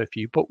to serve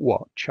you. But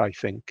watch, I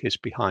think, is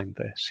behind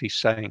this. He's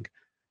saying,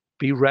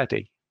 be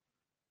ready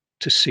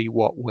to see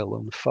what will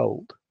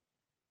unfold.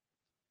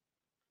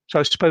 So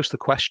I suppose the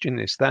question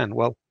is then,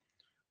 well,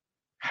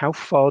 how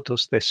far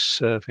does this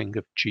serving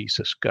of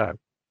Jesus go?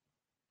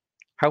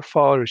 How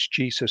far is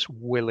Jesus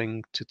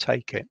willing to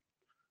take it?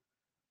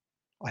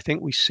 I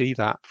think we see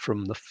that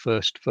from the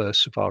first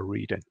verse of our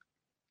reading.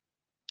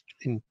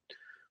 In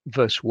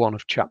verse 1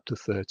 of chapter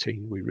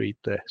 13, we read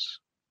this.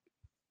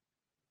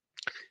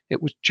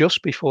 It was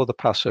just before the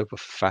Passover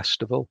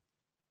festival,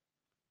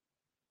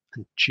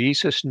 and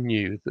Jesus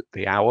knew that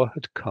the hour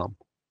had come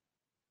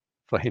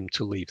for him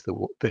to leave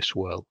this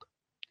world.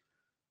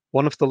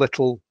 One of the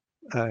little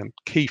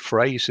key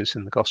phrases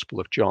in the Gospel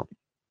of John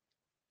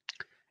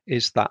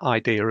is that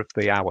idea of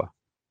the hour.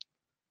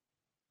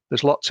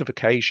 There's lots of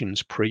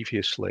occasions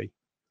previously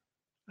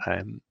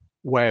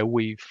where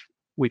we've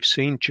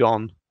seen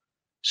John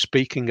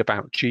speaking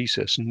about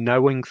Jesus,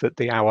 knowing that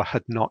the hour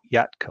had not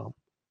yet come.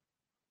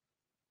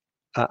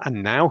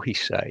 And now he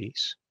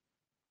says,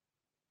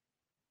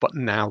 but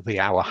now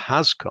the hour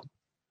has come.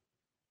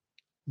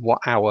 What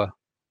hour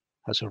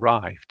has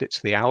arrived?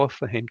 It's the hour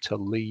for him to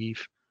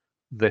leave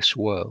this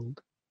world.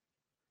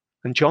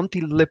 And John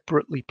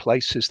deliberately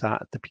places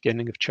that at the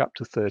beginning of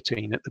chapter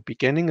 13, at the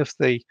beginning of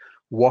the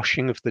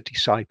washing of the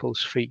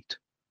disciples' feet,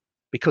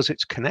 because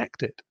it's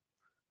connected.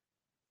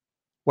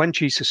 When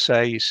Jesus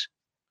says,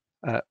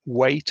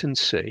 wait and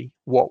see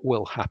what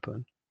will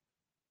happen,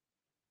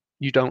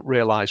 you don't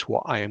realize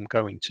what I am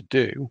going to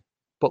do,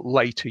 but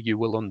later you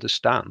will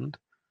understand.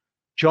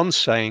 John's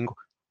saying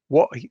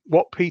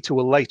what Peter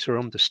will later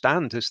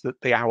understand is that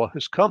the hour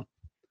has come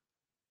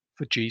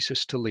for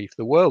Jesus to leave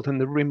the world. And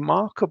the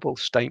remarkable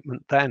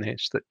statement then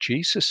is that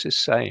Jesus is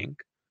saying,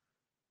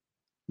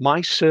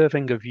 my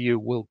serving of you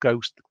will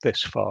go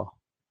this far.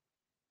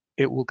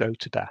 It will go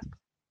to death.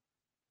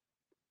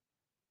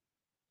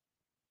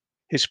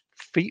 His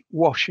feet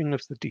washing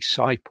of the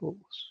disciples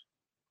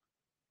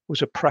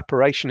was a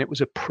preparation. It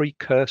was a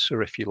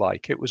precursor, if you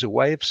like. It was a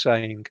way of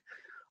saying,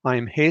 I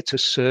am here to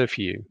serve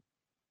you,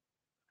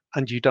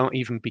 and you don't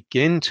even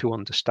begin to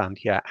understand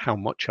yet how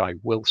much I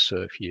will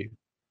serve you,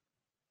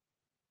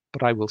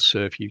 but I will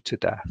serve you to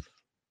death.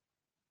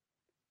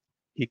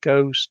 He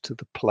goes to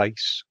the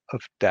place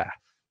of death,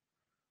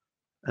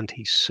 and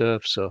he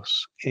serves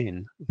us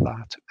in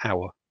that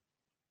hour.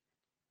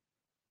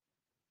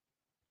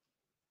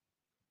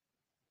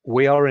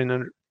 We are in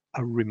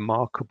a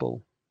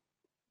remarkable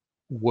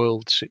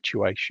world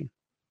situation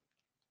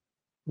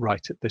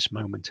right at this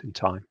moment in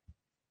time.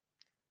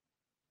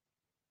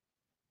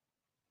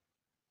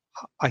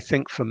 I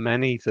think for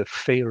many, the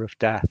fear of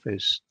death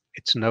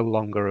it's no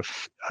longer a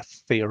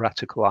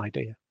theoretical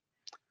idea.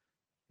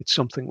 It's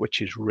something which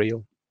is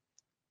real.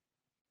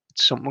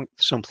 It's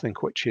something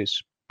which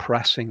is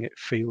pressing. It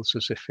feels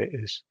as if it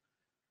is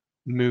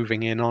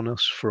moving in on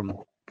us from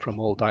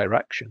all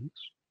directions.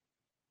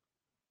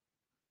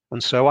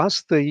 And so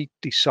as the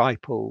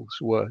disciples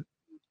were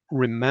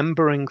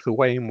remembering the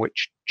way in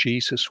which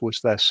Jesus was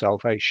their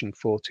salvation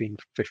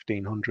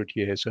 1,500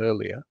 years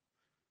earlier,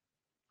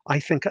 I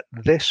think at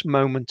this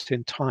moment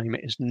in time,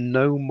 it is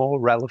no more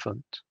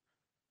relevant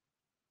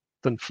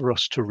than for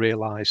us to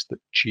realize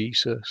that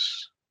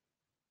Jesus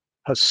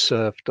has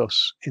served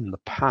us in the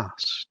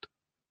past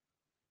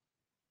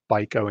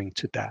by going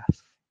to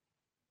death,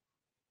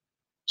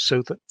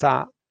 so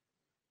that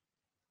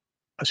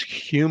as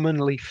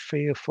humanly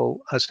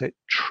fearful as it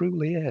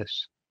truly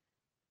is,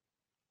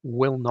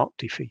 will not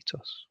defeat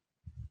us.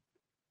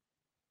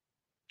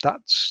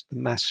 That's the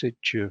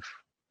message of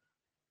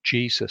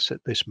Jesus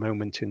at this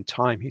moment in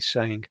time. He's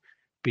saying,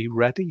 be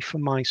ready for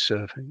my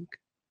serving,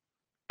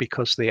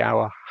 because the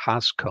hour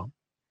has come.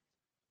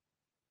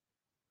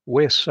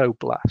 We're so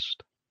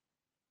blessed.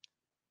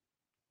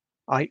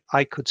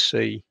 I could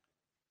see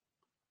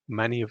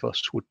many of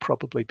us would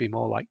probably be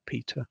more like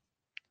Peter.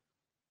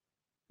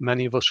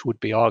 Many of us would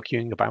be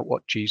arguing about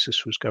what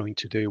Jesus was going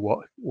to do,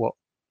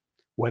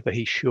 whether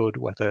he should,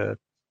 whether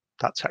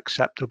that's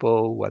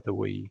acceptable, whether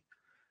we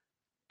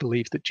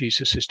believe that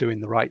Jesus is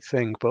doing the right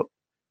thing, but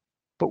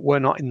we're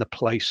not in the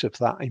place of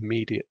that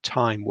immediate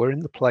time. We're in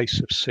the place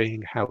of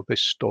seeing how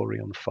this story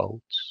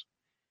unfolds.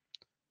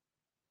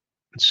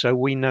 And so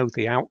we know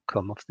the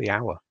outcome of the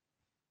hour.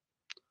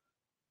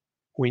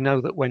 We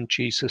know that when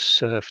Jesus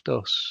served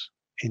us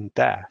in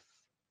death,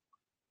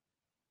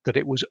 that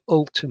it was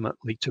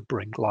ultimately to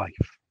bring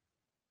life.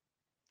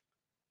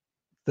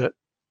 That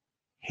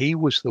he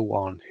was the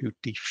one who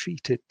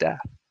defeated death.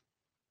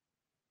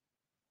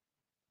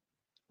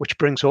 Which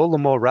brings all the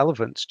more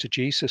relevance to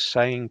Jesus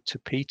saying to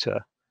Peter,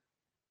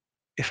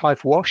 if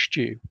I've washed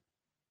you,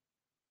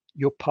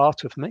 you're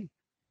part of me.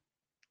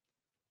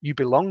 You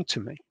belong to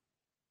me.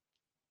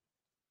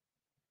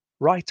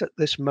 Right at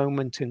this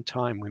moment in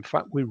time, in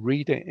fact, we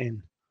read it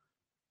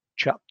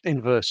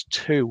in verse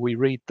 2, we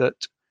read that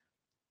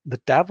the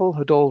devil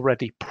had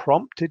already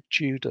prompted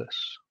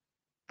Judas,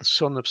 the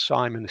son of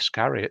Simon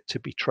Iscariot, to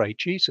betray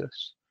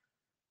Jesus.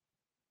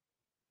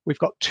 We've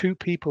got two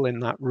people in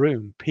that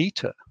room,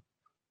 Peter,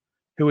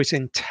 who is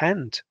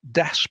intent,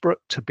 desperate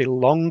to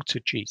belong to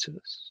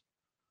Jesus.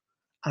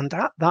 And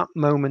at that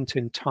moment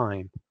in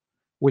time,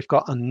 we've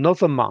got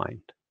another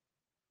mind,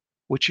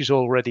 which is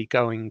already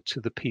going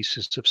to the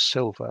pieces of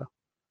silver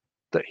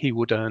that he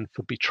would earn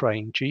for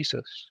betraying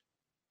Jesus.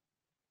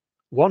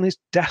 One is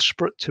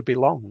desperate to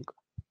belong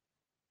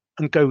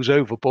and goes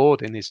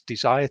overboard in his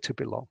desire to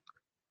belong.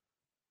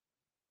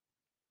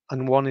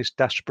 And one is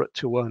desperate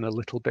to earn a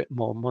little bit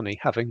more money,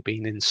 having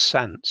been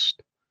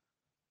incensed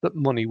that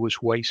money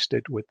was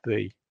wasted with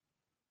the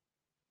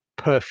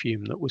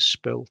perfume that was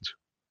spilt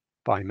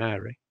by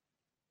Mary.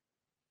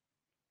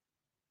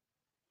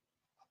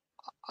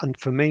 And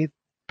for me,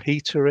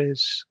 Peter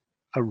is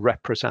a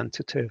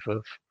representative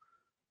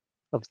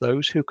of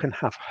those who can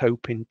have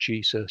hope in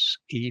Jesus,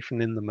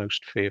 even in the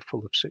most fearful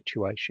of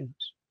situations.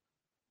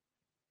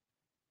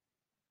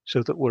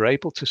 So that we're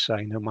able to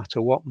say, no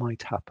matter what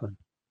might happen,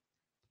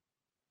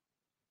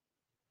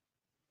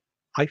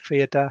 I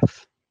fear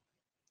death,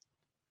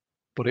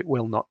 but it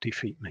will not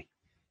defeat me.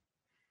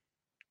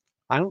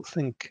 I don't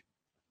think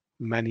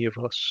many of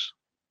us,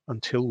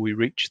 until we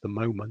reach the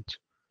moment,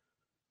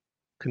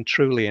 can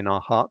truly in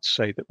our hearts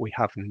say that we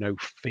have no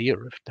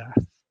fear of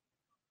death.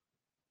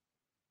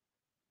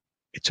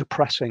 It's a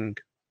pressing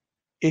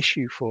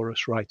issue for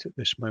us right at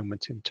this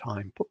moment in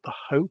time, but the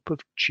hope of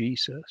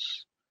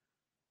Jesus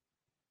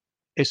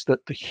is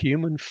that the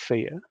human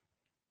fear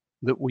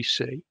that we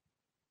see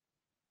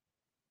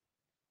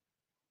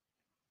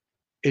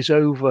is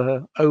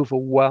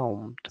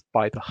overwhelmed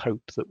by the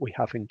hope that we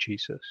have in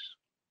Jesus.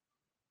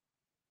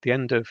 The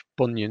end of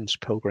Bunyan's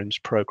Pilgrim's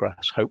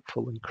Progress,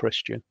 hopeful and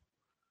Christian,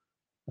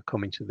 are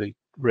coming to the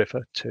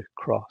river to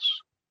cross.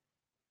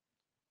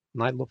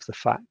 And I love the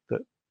fact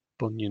that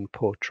Bunyan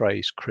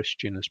portrays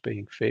Christian as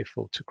being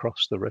fearful to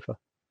cross the river,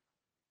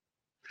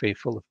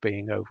 fearful of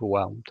being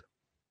overwhelmed.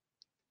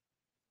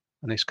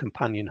 And his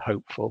companion,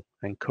 hopeful,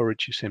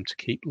 encourages him to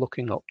keep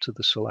looking up to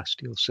the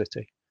celestial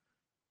city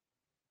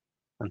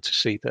and to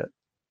see that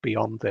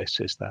beyond this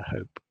is their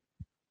hope.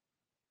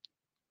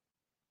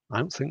 I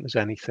don't think there's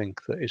anything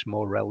that is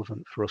more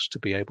relevant for us to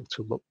be able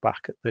to look back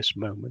at this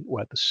moment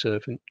where the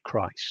servant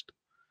Christ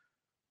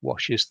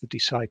washes the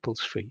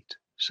disciples' feet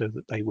so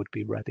that they would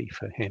be ready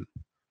for him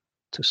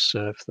to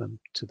serve them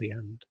to the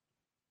end.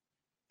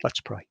 Let's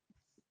pray.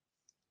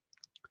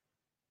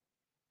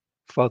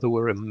 Father,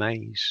 we're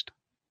amazed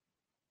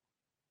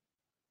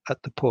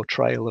at the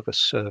portrayal of a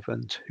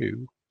servant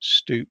who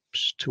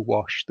stoops to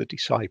wash the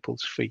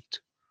disciples' feet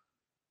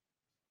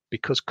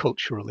because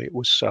culturally it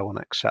was so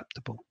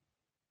unacceptable.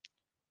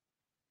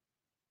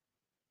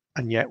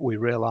 And yet we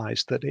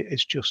realize that it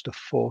is just a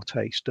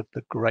foretaste of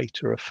the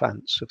greater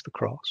offense of the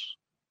cross,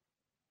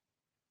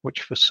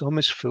 which for some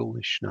is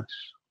foolishness,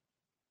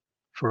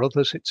 for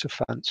others it's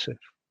offensive,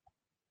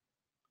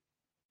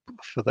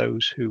 but for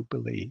those who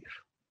believe,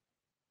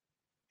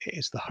 it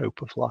is the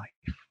hope of life.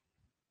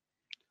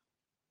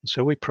 And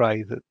so we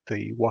pray that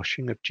the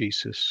washing of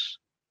Jesus,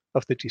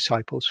 of the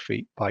disciples'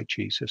 feet by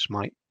Jesus,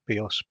 might be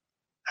us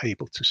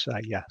able to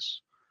say, yes,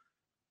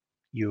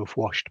 you have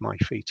washed my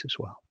feet as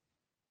well,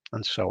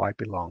 and so I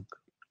belong.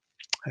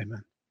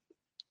 Amen.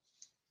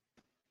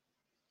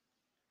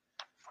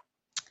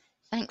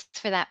 Thanks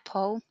for that,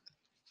 Paul.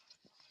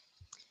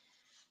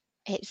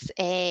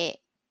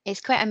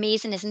 It's quite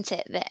amazing, isn't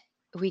it, that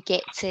we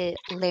get to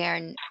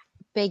learn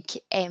big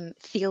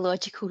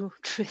theological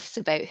truths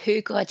about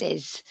who God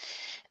is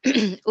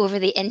over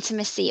the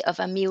intimacy of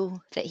a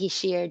meal that he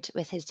shared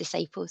with his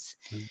disciples.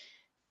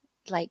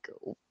 Like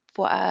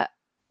what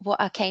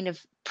a kind of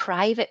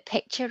private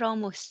picture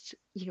almost,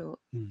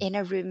 in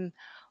a room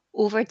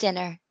over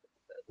dinner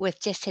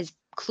with just his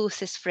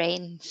closest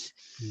friends.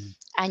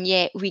 And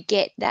yet we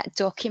get that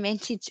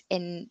documented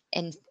in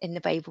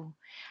the Bible,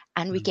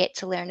 and we get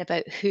to learn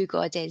about who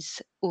God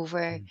is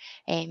over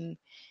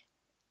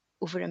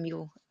over a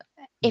meal.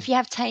 If you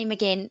have time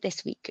again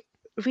this week,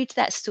 read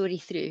that story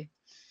through,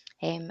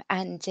 and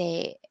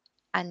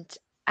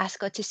ask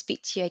God to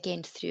speak to you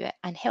again through it,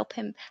 and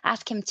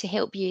ask him to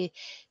help you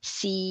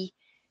see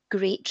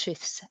great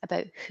truths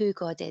about who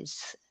God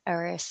is,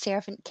 our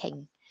servant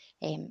king,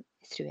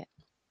 through it.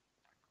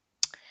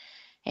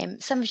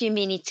 Some of you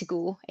may need to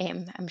go.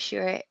 I'm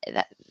sure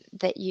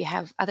that you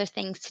have other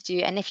things to do,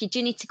 and if you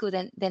do need to go,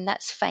 then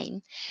that's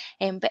fine.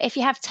 But if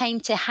you have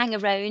time to hang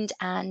around,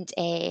 and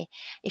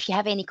if you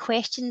have any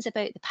questions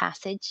about the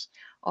passage,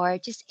 or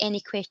just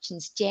any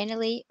questions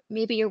generally,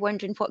 maybe you're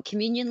wondering what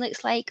communion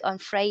looks like on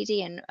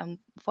Friday and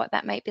what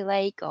that might be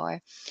like,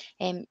 or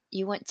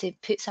you want to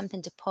put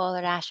something to Paul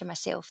or Ash or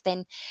myself,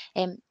 then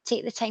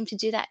take the time to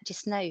do that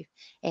just now.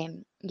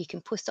 You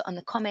can post it on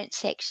the comment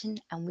section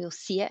and we'll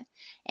see it.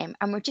 And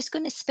we're just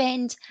going to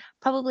spend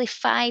probably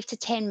 5 to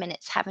 10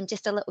 minutes having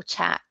just a little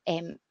chat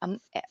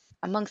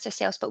amongst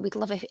ourselves, but we'd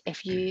love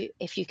if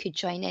you could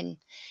join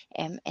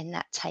in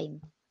that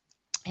time.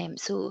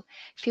 So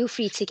feel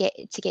free to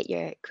get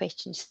your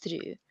questions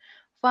through.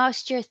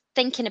 Whilst you're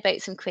thinking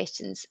about some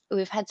questions,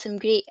 we've had some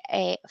great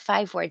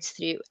 5 words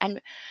through,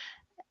 and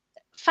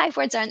 5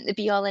 words aren't the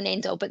be all and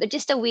end all, but they're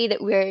just a way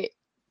that we're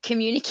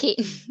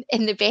communicating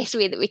in the best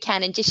way that we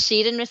can and just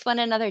sharing with one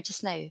another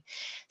just now.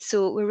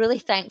 So we're really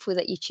thankful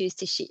that you choose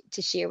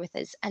to share with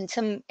us, and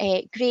some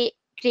great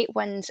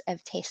ones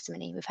of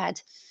testimony. We've had,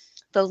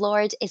 the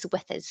Lord is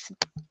with us.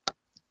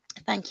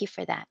 Thank you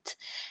for that.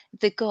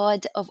 The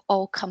God of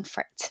all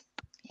comfort.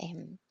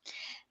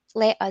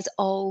 Let us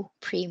all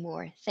pray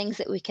more. Things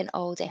that we can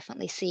all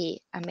definitely say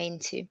amen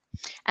to.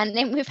 And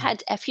then we've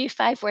had a few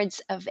 5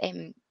 words of,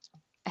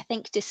 I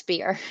think,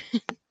 despair,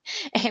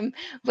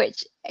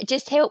 which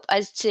just help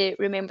us to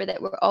remember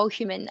that we're all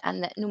human,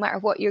 and that no matter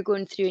what you're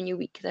going through in your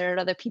week, there are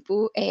other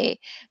people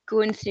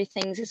going through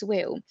things as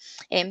well.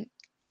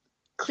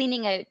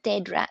 Cleaning out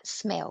dead rat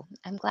smell.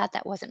 I'm glad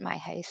that wasn't my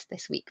house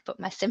this week, but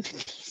my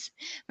sympathies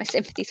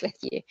with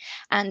you.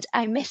 And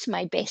I miss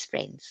my best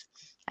friends.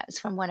 That was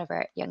from one of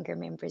our younger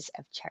members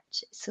of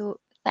church. So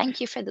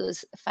thank you for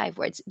those 5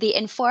 words. They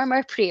inform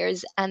our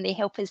prayers and they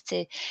help us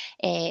to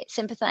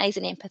sympathise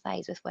and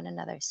empathise with one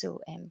another.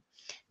 So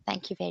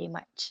thank you very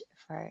much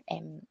for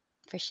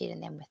sharing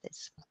them with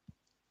us.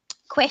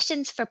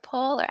 Questions for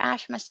Paul or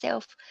Ash,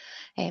 myself,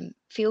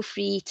 feel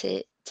free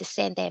to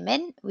send them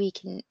in.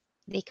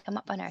 They come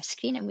up on our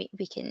screen and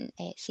we can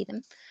see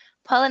them.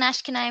 Paul and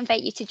Ash, can I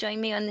invite you to join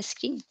me on the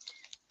screen?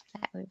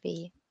 That would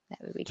be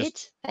good.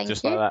 Thank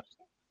you. Like that.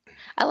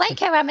 I like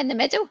how I'm in the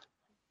middle.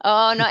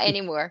 Oh, not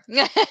anymore.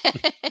 Not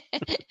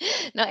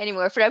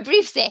anymore. For a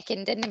brief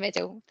second in the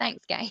middle.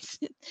 Thanks, guys.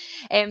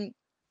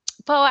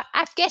 Paul,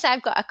 I guess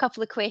I've got a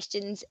couple of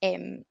questions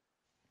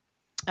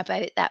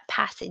about that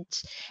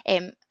passage.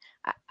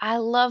 I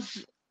love,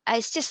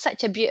 it's just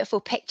such a beautiful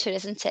picture,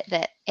 isn't it,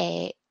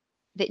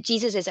 that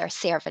Jesus is our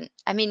servant.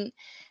 I mean,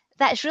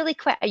 that's really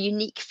quite a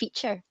unique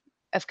feature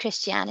of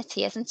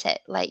Christianity, isn't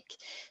it? Like,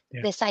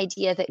 this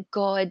idea that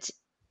God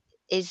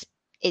is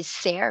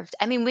served.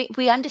 I mean,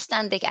 we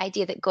understand the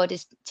idea that God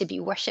is to be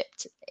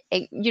worshipped,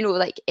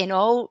 like in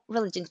all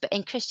religions, but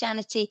in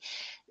Christianity,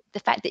 the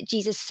fact that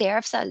Jesus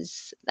serves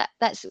us,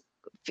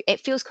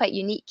 it feels quite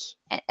unique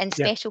and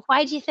special.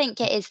 Why do you think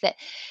it is that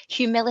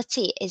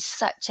humility is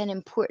such an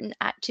important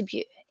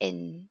attribute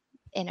in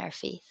our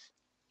faith?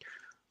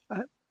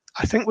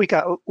 I think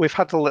we've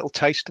had a little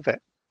taste of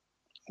it.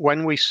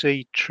 When we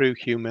see true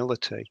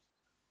humility,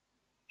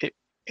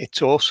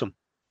 it's awesome.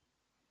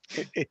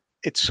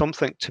 It's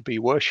something to be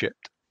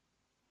worshipped.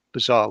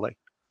 Bizarrely,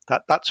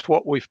 that's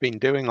what we've been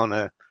doing on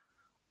a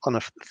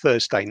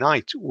Thursday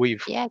night.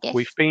 We've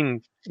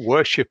been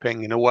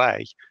worshipping, in a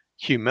way,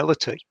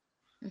 humility,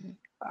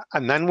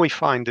 and then we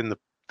find in the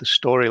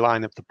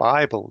storyline of the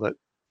Bible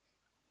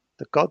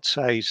that God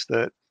says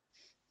that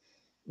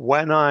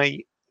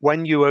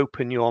when you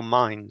open your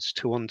minds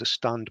to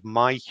understand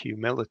my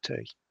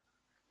humility,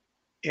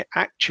 it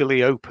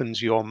actually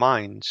opens your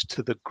minds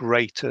to the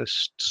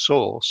greatest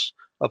source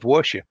of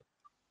worship.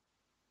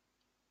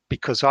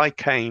 Because I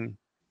came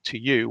to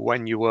you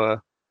when you were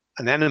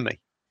an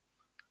enemy.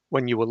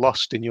 When you were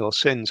lost in your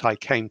sins, I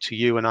came to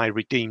you and I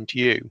redeemed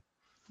you.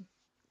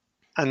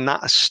 And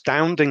that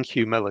astounding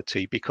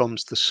humility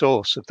becomes the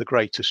source of the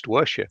greatest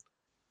worship,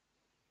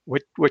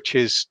 which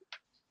is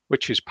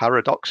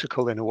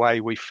paradoxical in a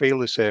way. We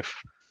feel as if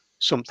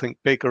something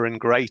bigger and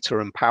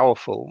greater and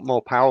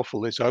more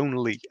powerful is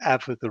only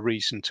ever the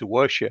reason to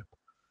worship.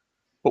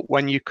 But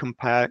when you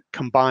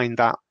combine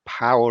that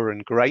power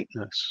and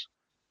greatness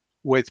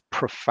with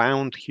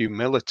profound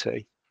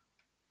humility,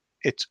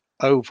 it's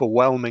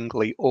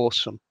overwhelmingly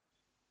awesome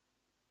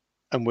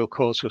and will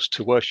cause us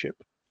to worship.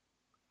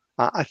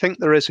 I think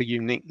there is a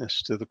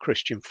uniqueness to the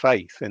Christian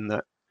faith in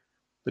that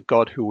the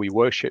God who we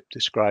worship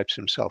describes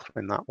himself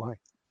in that way.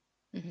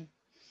 Mm-hmm.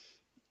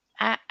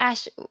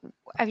 Ash,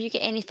 have you got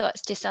any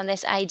thoughts just on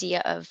this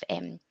idea of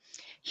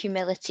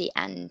humility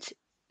and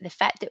the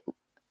fact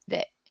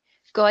that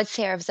God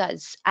serves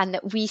us and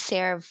that we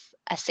serve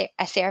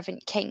a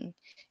servant king?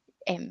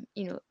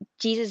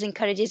 Jesus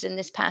encourages in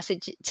this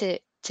passage to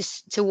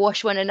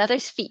wash one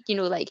another's feet.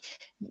 Like,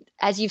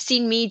 as you've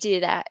seen me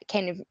do that,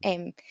 kind of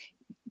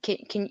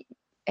can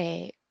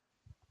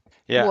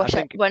Yeah, I wash up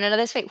think, one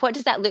another's feet. What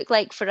does that look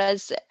like for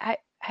us?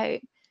 How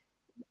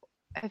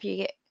have you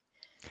get?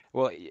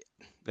 well,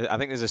 I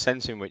think there's a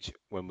sense in which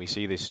when we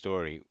see this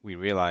story, we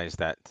realize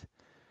that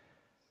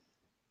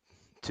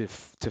to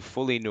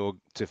fully know,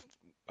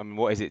 I mean,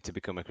 what is it to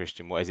become a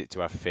Christian? What is it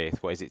to have faith?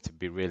 What is it to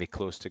be really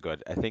close to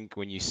God? I think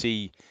when you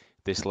see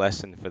this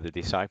lesson for the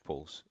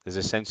disciples, there's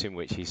a sense in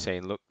which he's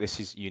saying, look, this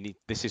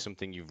is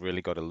something you've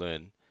really got to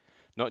learn,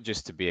 not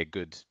just to be a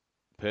good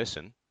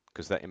person,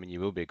 because that, I mean, you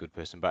will be a good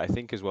person, but I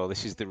think as well,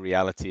 this is the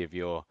reality of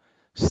your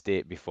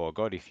state before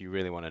God. If you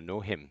really want to know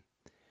him,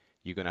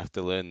 you're going to have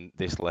to learn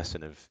this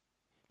lesson of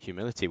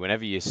humility.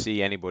 Whenever you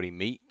see anybody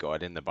meet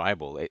God in the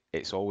Bible,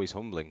 it's always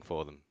humbling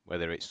for them,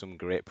 whether it's some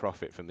great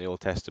prophet from the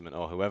Old Testament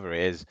or whoever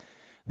it is.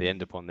 They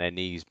end up on their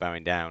knees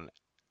bowing down,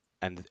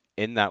 and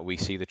in that we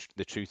see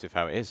the truth of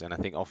how it is. And I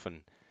think I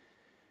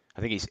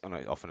think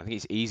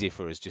it's easy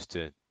for us just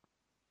to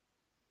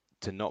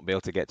not be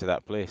able to get to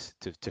that place,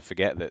 to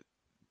forget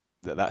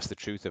that's the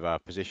truth of our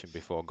position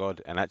before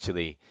God, and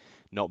actually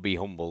not be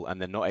humble and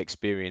then not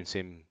experience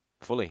him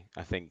fully.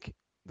 I think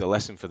the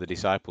lesson for the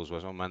disciples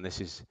was, oh man, this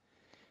is,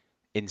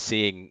 in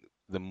seeing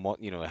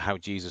how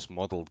Jesus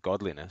modeled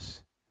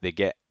godliness, they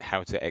get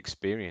how to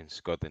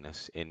experience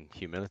godliness in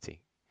humility,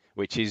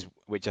 which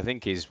I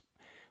think is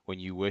when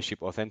you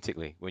worship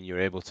authentically, when you're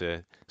able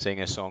to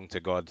sing a song to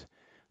God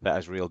that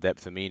has real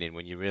depth of meaning,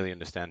 when you really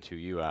understand who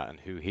you are and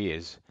who he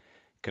is,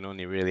 can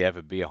only really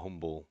ever be a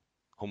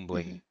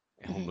humbling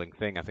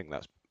thing. I think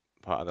that's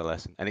part of the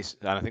lesson, and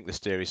I think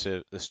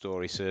the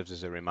story serves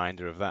as a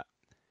reminder of that.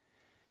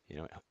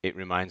 It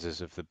reminds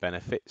us of the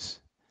benefits,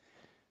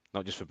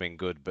 not just for being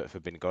good, but for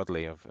being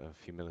godly, of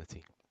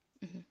humility.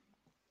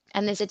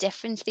 And there's a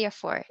difference,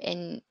 therefore,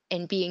 in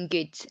being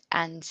good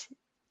and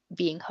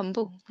being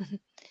humble,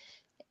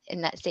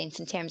 in that sense,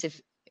 in terms of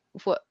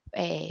what.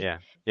 Yeah.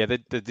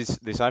 The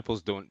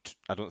disciples don't.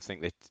 I don't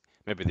think that.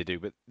 Maybe they do,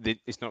 but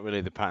it's not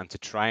really the pattern to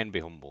try and be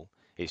humble.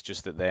 It's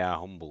just that they are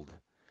humbled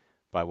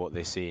by what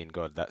they see in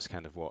God. That's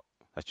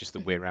just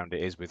the way around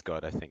it is with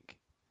God. I think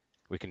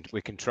we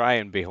can try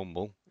and be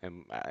humble,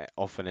 and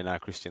often in our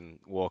Christian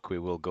walk we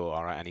will go,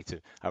 all right,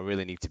 I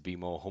really need to be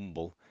more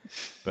humble,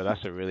 but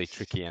that's a really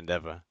tricky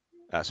endeavor.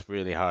 That's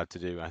really hard to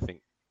do. I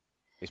think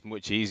it's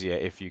much easier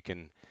if you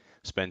can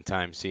spend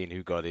time seeing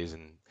who God is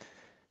and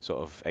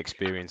sort of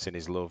experiencing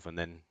his love, and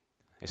then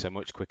it's a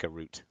much quicker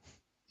route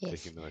to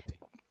humility.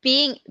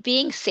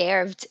 Being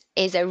served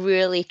is a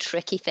really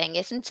tricky thing,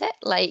 isn't it?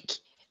 Like,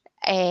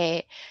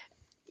 because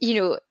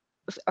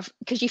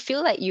you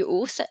feel like you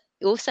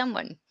owe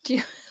someone.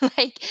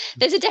 Like,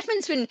 there's a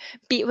difference when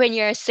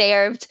you're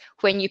served,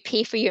 when you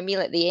pay for your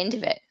meal at the end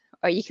of it,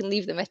 or you can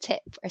leave them a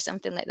tip or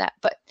something like that.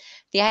 But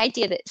the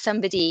idea that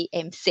somebody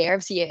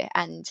serves you,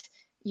 and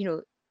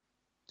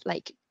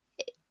like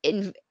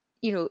in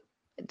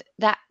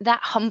that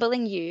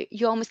humbling you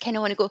almost kind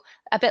of want to go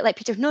a bit like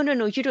Peter. No,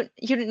 you don't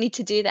need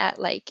to do that.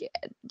 Like,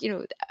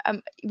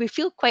 we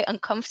feel quite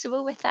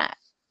uncomfortable with that,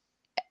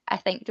 I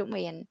think, don't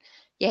we? And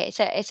yeah,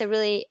 it's a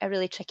really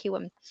tricky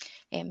one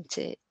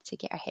to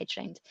get our heads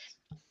around.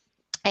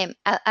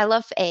 I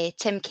love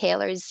Tim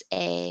Keller's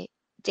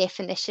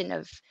definition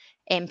of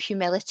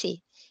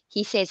humility.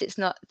 He says it's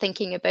not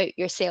thinking about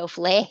yourself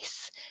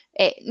less.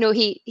 No,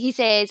 he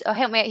says, oh,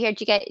 help me out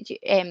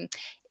here.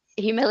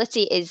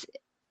 Humility is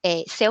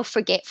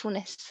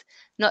self-forgetfulness,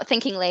 not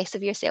thinking less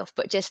of yourself,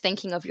 but just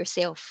thinking of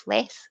yourself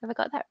less. Have I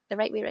got that the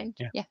right way around?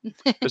 Yeah.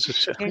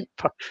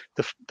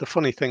 The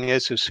funny thing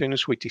is, as soon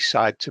as we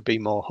decide to be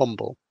more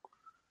humble,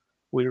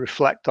 we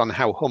reflect on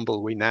how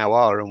humble we now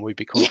are, and we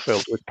become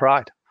filled with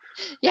pride.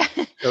 Yeah.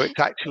 So it's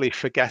actually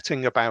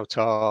forgetting about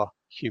our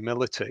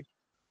humility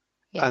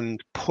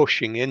and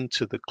pushing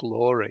into the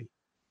glory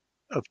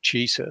of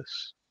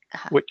Jesus,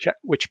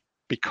 which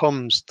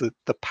becomes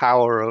the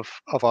power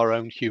of our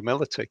own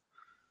humility.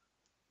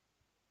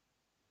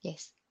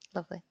 Yes,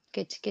 lovely,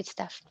 good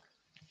stuff.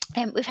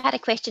 We've had a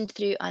question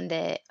through on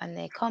the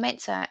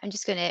comments, so I'm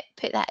just going to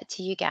put that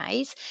to you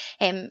guys,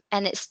 and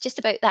it's just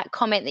about that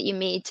comment that you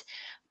made,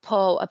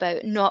 Paul,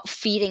 about not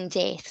fearing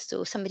death.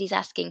 So somebody's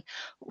asking,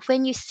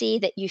 when you say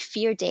that you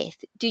fear death,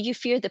 do you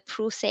fear the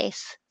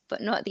process but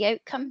not the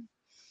outcome?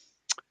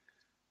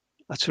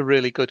 That's a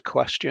really good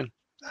question,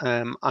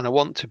 and I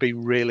want to be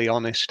really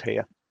honest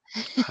here.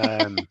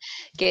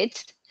 Good.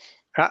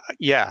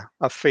 Yeah,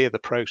 I fear the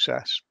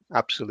process,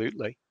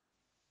 absolutely.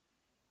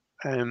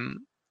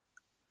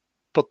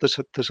 But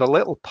there's a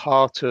little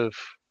part of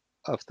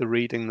the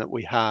reading that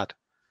we had.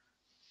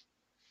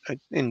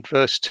 In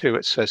verse 2,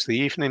 it says, the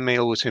evening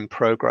meal was in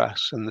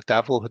progress, and the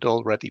devil had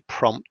already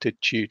prompted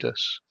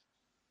Judas,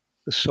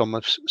 the son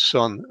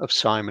of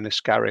Simon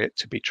Iscariot,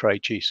 to betray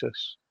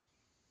Jesus.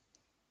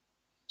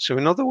 So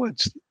in other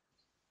words,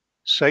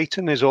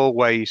 Satan is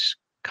always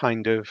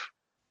kind of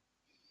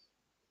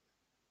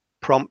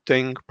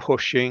prompting,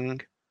 pushing,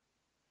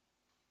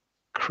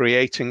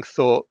 creating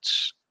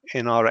thoughts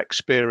in our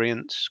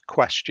experience,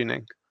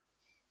 questioning.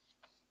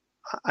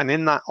 And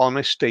in that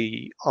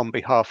honesty, on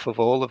behalf of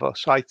all of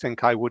us, I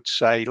think I would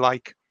say,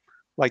 like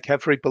like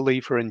every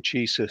believer in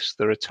Jesus,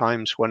 there are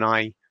times when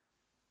I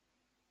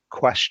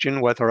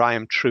question whether I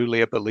am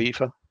truly a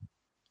believer.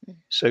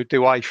 So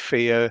do I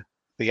fear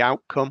the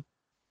outcome?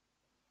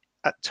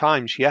 At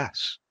times,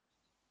 yes,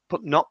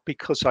 but not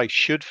because I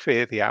should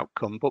fear the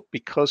outcome, but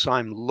because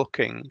I'm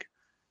looking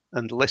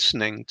and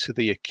listening to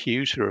the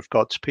accuser of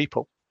God's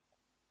people.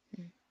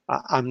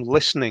 I'm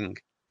listening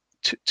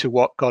to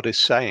what God is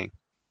saying.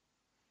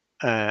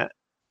 I'm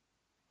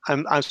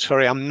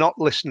sorry, I'm not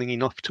listening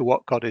enough to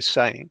what God is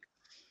saying,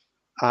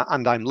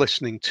 and I'm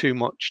listening too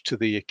much to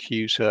the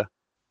accuser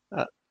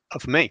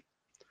of me.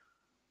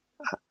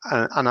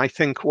 And I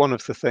think one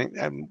of the things,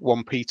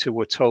 1 Peter,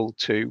 we're told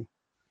to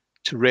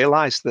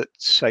realize that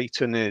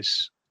Satan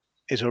is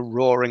a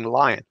roaring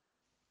lion,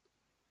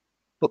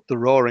 but the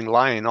roaring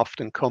lion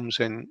often comes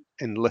in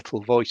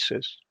little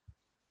voices.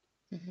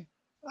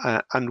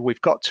 And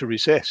we've got to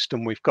resist,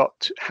 and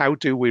how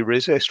do we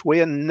resist?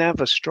 We are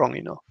never strong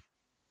enough.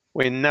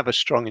 We're never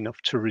strong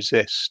enough to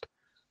resist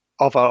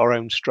of our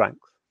own strength.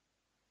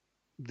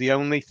 The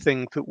only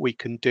thing that we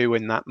can do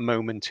in that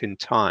moment in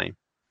time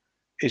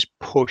is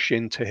push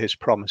into his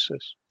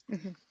promises.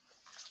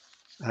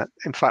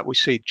 In fact, we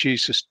see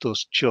Jesus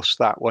does just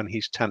that when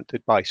he's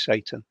tempted by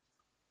Satan.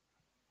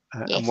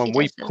 Yes, and when he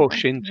we does, doesn't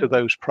push he? into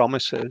those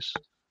promises,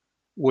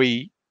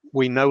 we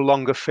no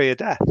longer fear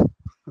death.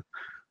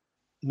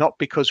 Not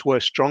because we're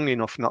strong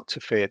enough not to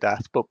fear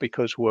death, but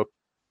because we're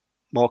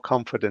more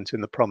confident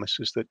in the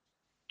promises that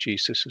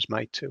Jesus has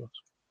made to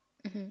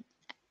us.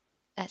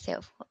 That's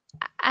helpful.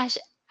 Ash,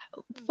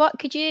 what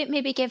could you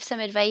maybe give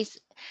some advice?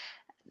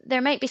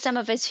 There might be some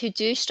of us who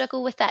do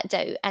struggle with that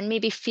doubt and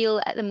maybe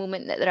feel at the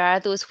moment that there are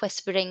those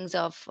whisperings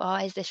of, oh,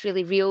 is this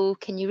really real?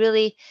 Can you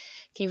really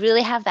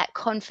have that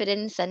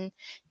confidence? And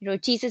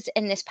Jesus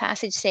in this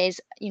passage says,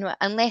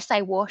 unless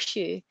I wash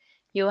you,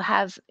 you'll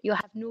have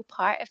no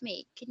part of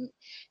me.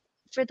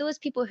 For those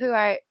people who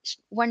are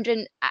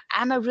wondering,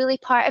 am I really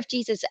part of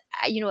Jesus?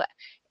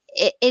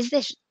 Is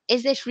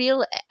this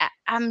real?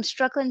 I'm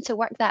struggling to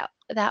work that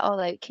all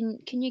out. Can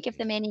you give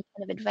them any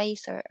kind of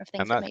advice or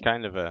things And that that's might?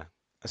 kind of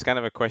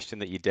a question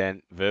that you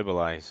don't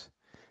verbalize.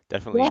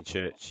 Definitely Yeah. in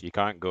church, you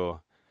can't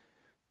go.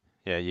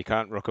 Yeah, you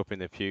can't rock up in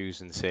the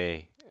pews and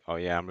say, "Oh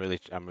yeah, I'm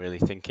really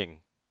thinking.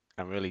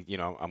 I'm really,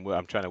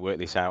 I'm trying to work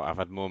this out. I've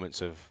had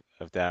moments of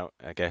doubt,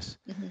 I guess."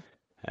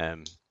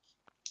 Um,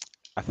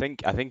 I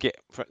think I think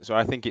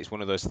it's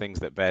one of those things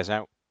that bears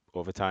out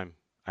over time.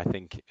 I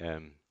think,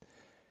 and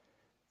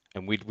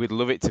we'd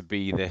love it to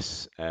be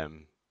this.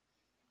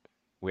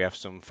 We have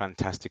some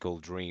fantastical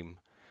dream,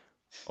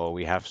 or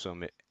we have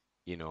some,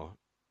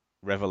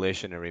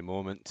 revelationary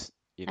moment,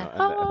 and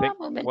I think,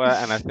 Moment.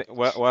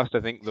 whilst I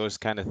think those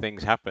kind of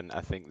things happen,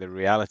 I think the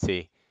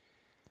reality,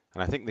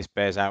 and I think this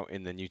bears out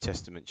in the New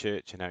Testament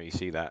church and how you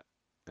see that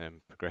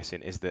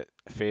progressing, is that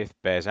faith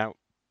bears out.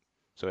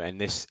 So in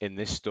this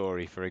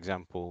story, for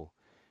example,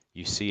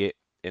 you see it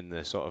in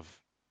the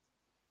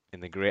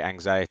great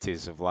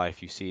anxieties of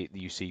life. You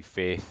see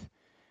faith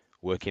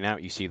working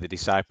out. You see the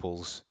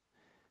disciples,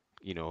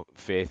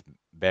 faith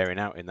bearing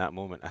out in that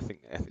moment. I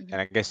think,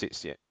 and I guess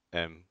it's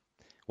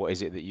what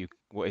is it that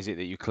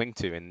you cling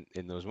to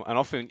in those and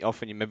often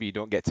you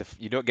don't get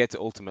to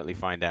ultimately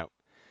find out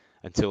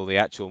until the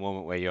actual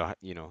moment where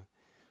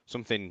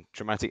something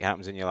traumatic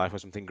happens in your life or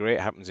something great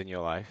happens in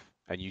your life,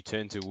 and you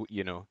turn to,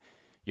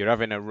 you're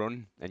having a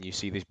run and you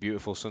see this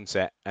beautiful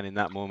sunset, and in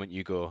that moment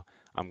you go,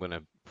 I'm going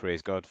to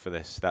praise God for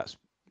this. That's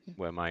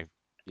where my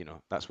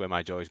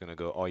joy is going to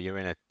go. Or you're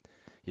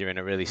in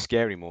a really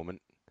scary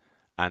moment,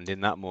 and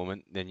in that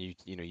moment then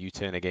you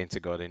turn again to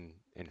God in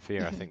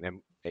fear. I think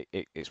then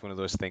it's one of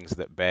those things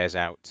that bears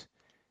out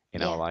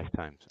in our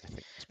lifetimes. I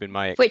think it's been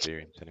my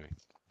experience anyway.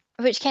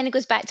 Which kind of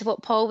goes back to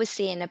what Paul was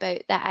saying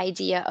about that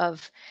idea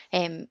of,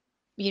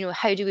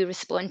 how do we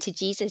respond to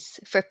Jesus?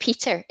 For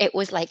Peter, it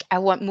was like, I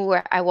want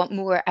more, I want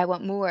more, I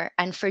want more.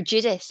 And for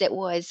Judas, it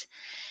was,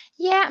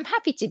 yeah, I'm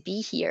happy to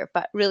be here,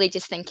 but really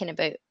just thinking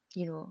about,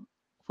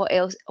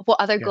 what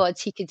other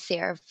gods he could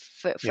serve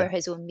for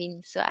his own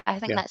means. So I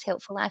think that's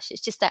helpful, Ash.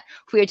 It's just that,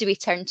 where do we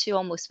turn to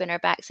almost when our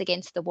back's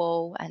against the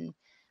wall, and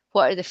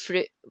what's the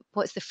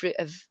fruit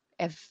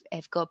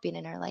of God being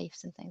in our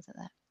lives and things like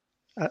that.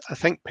 I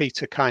think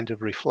Peter kind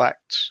of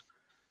reflects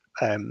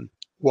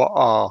what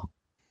our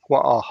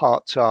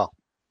hearts are.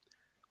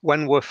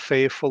 When we're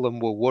fearful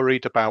and we're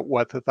worried about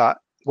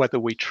whether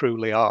we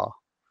truly are,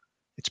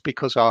 it's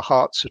because our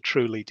hearts are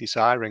truly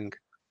desiring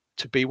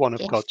to be one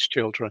of God's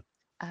children.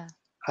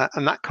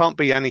 And that can't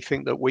be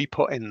anything that we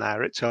put in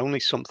there. It's only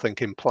something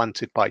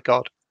implanted by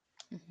God.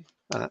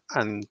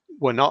 And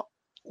we're not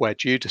where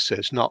Judas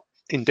is, not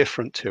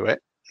indifferent to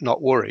it,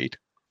 not worried.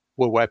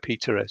 We're where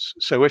Peter is.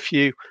 So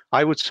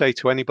I would say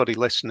to anybody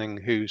listening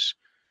who's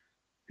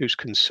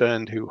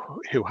concerned,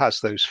 who has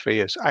those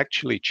fears,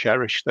 actually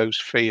cherish those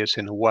fears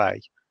in a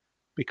way,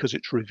 because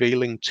it's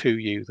revealing to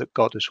you that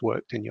God has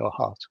worked in your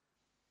heart.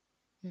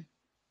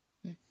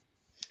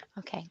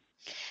 Okay.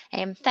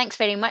 Thanks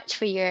very much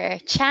for your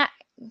chat,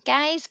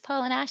 guys,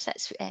 Paul and Ash.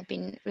 That's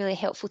been really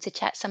helpful to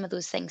chat some of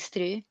those things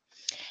through.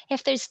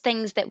 If there's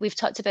things that we've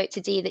talked about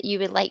today that you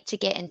would like to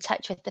get in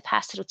touch with the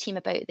pastoral team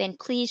about, then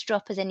please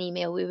drop us an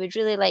email. We would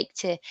really like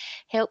to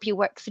help you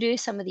work through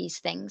some of these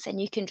things, and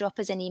you can drop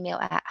us an email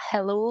at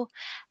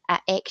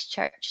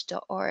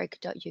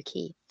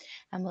hello@xchurch.org.uk,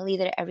 and we'll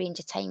either arrange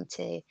a time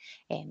to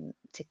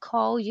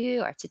call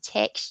you or to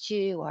text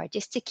you, or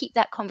just to keep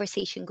that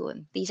conversation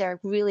going. These are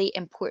really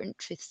important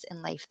truths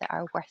in life that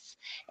are worth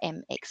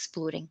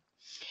exploring.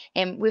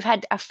 We've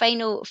had our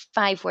final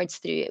 5 words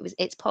through.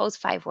 It's Paul's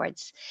 5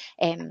 words.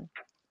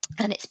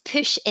 And it's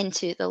push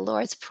into the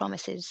Lord's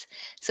promises.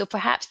 So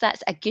perhaps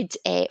that's a good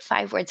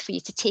 5 words for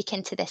you to take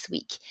into this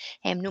week,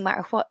 no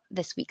matter what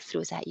this week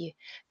throws at you.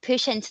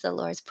 Push into the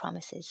Lord's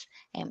promises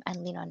and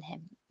lean on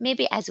him.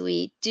 Maybe as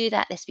we do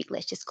that this week,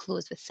 let's just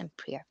close with some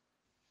prayer.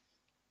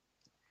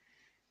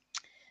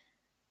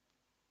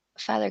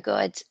 Father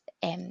God,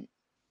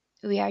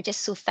 we are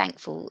just so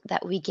thankful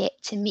that we get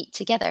to meet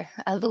together.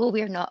 Although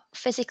we're not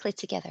physically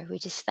together, we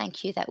just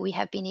thank you that we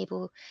have been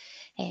able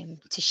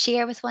to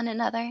share with one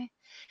another,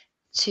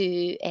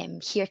 to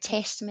hear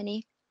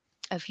testimony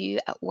of you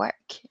at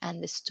work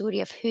and the story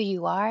of who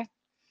you are.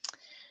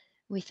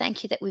 We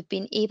thank you that we've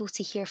been able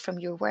to hear from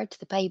your word,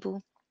 the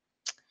Bible,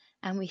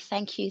 and we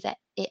thank you that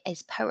it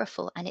is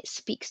powerful and it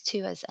speaks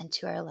to us and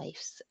to our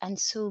lives. And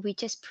so we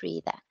just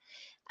pray that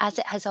as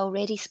it has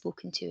already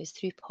spoken to us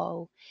through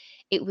Paul,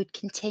 it would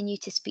continue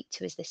to speak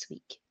to us this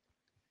week.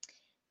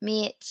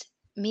 May it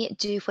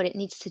do what it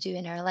needs to do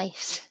in our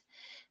lives.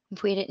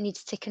 Where it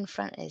needs to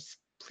confront us,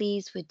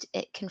 please would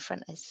it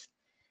confront us.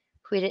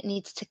 Where it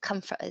needs to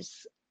comfort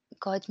us,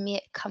 God, may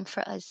it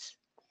comfort us.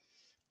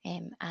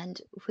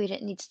 And where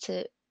it needs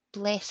to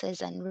bless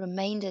us and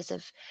remind us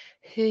of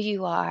who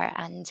you are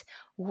and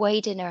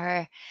widen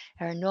our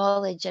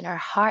knowledge and our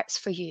hearts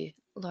for you,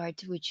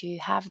 Lord, would you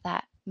have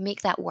that,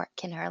 make that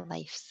work in our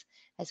lives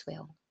as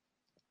well.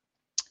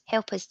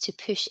 Help us to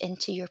push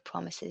into your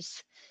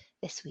promises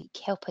this week.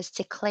 Help us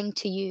to cling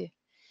to you.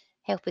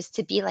 Help us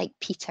to be like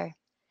Peter,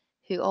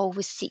 who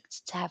always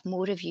seeks to have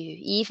more of you,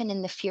 even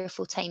in the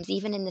fearful times,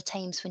 even in the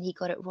times when he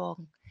got it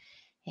wrong.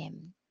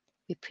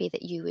 We pray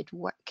that you would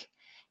work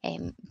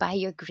by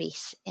your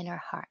grace in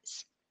our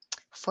hearts,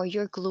 for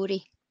your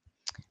glory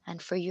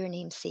and for your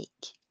name's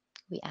sake,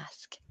 we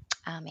ask.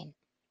 Amen.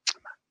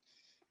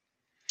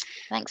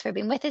 Thanks for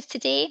being with us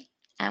today,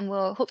 and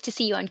we'll hope to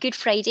see you on Good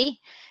Friday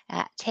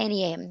at 10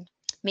 a.m.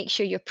 Make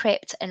sure you're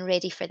prepped and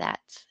ready for that,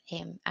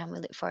 and we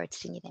look forward to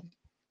seeing you then.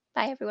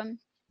 Bye, everyone.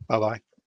 Bye-bye.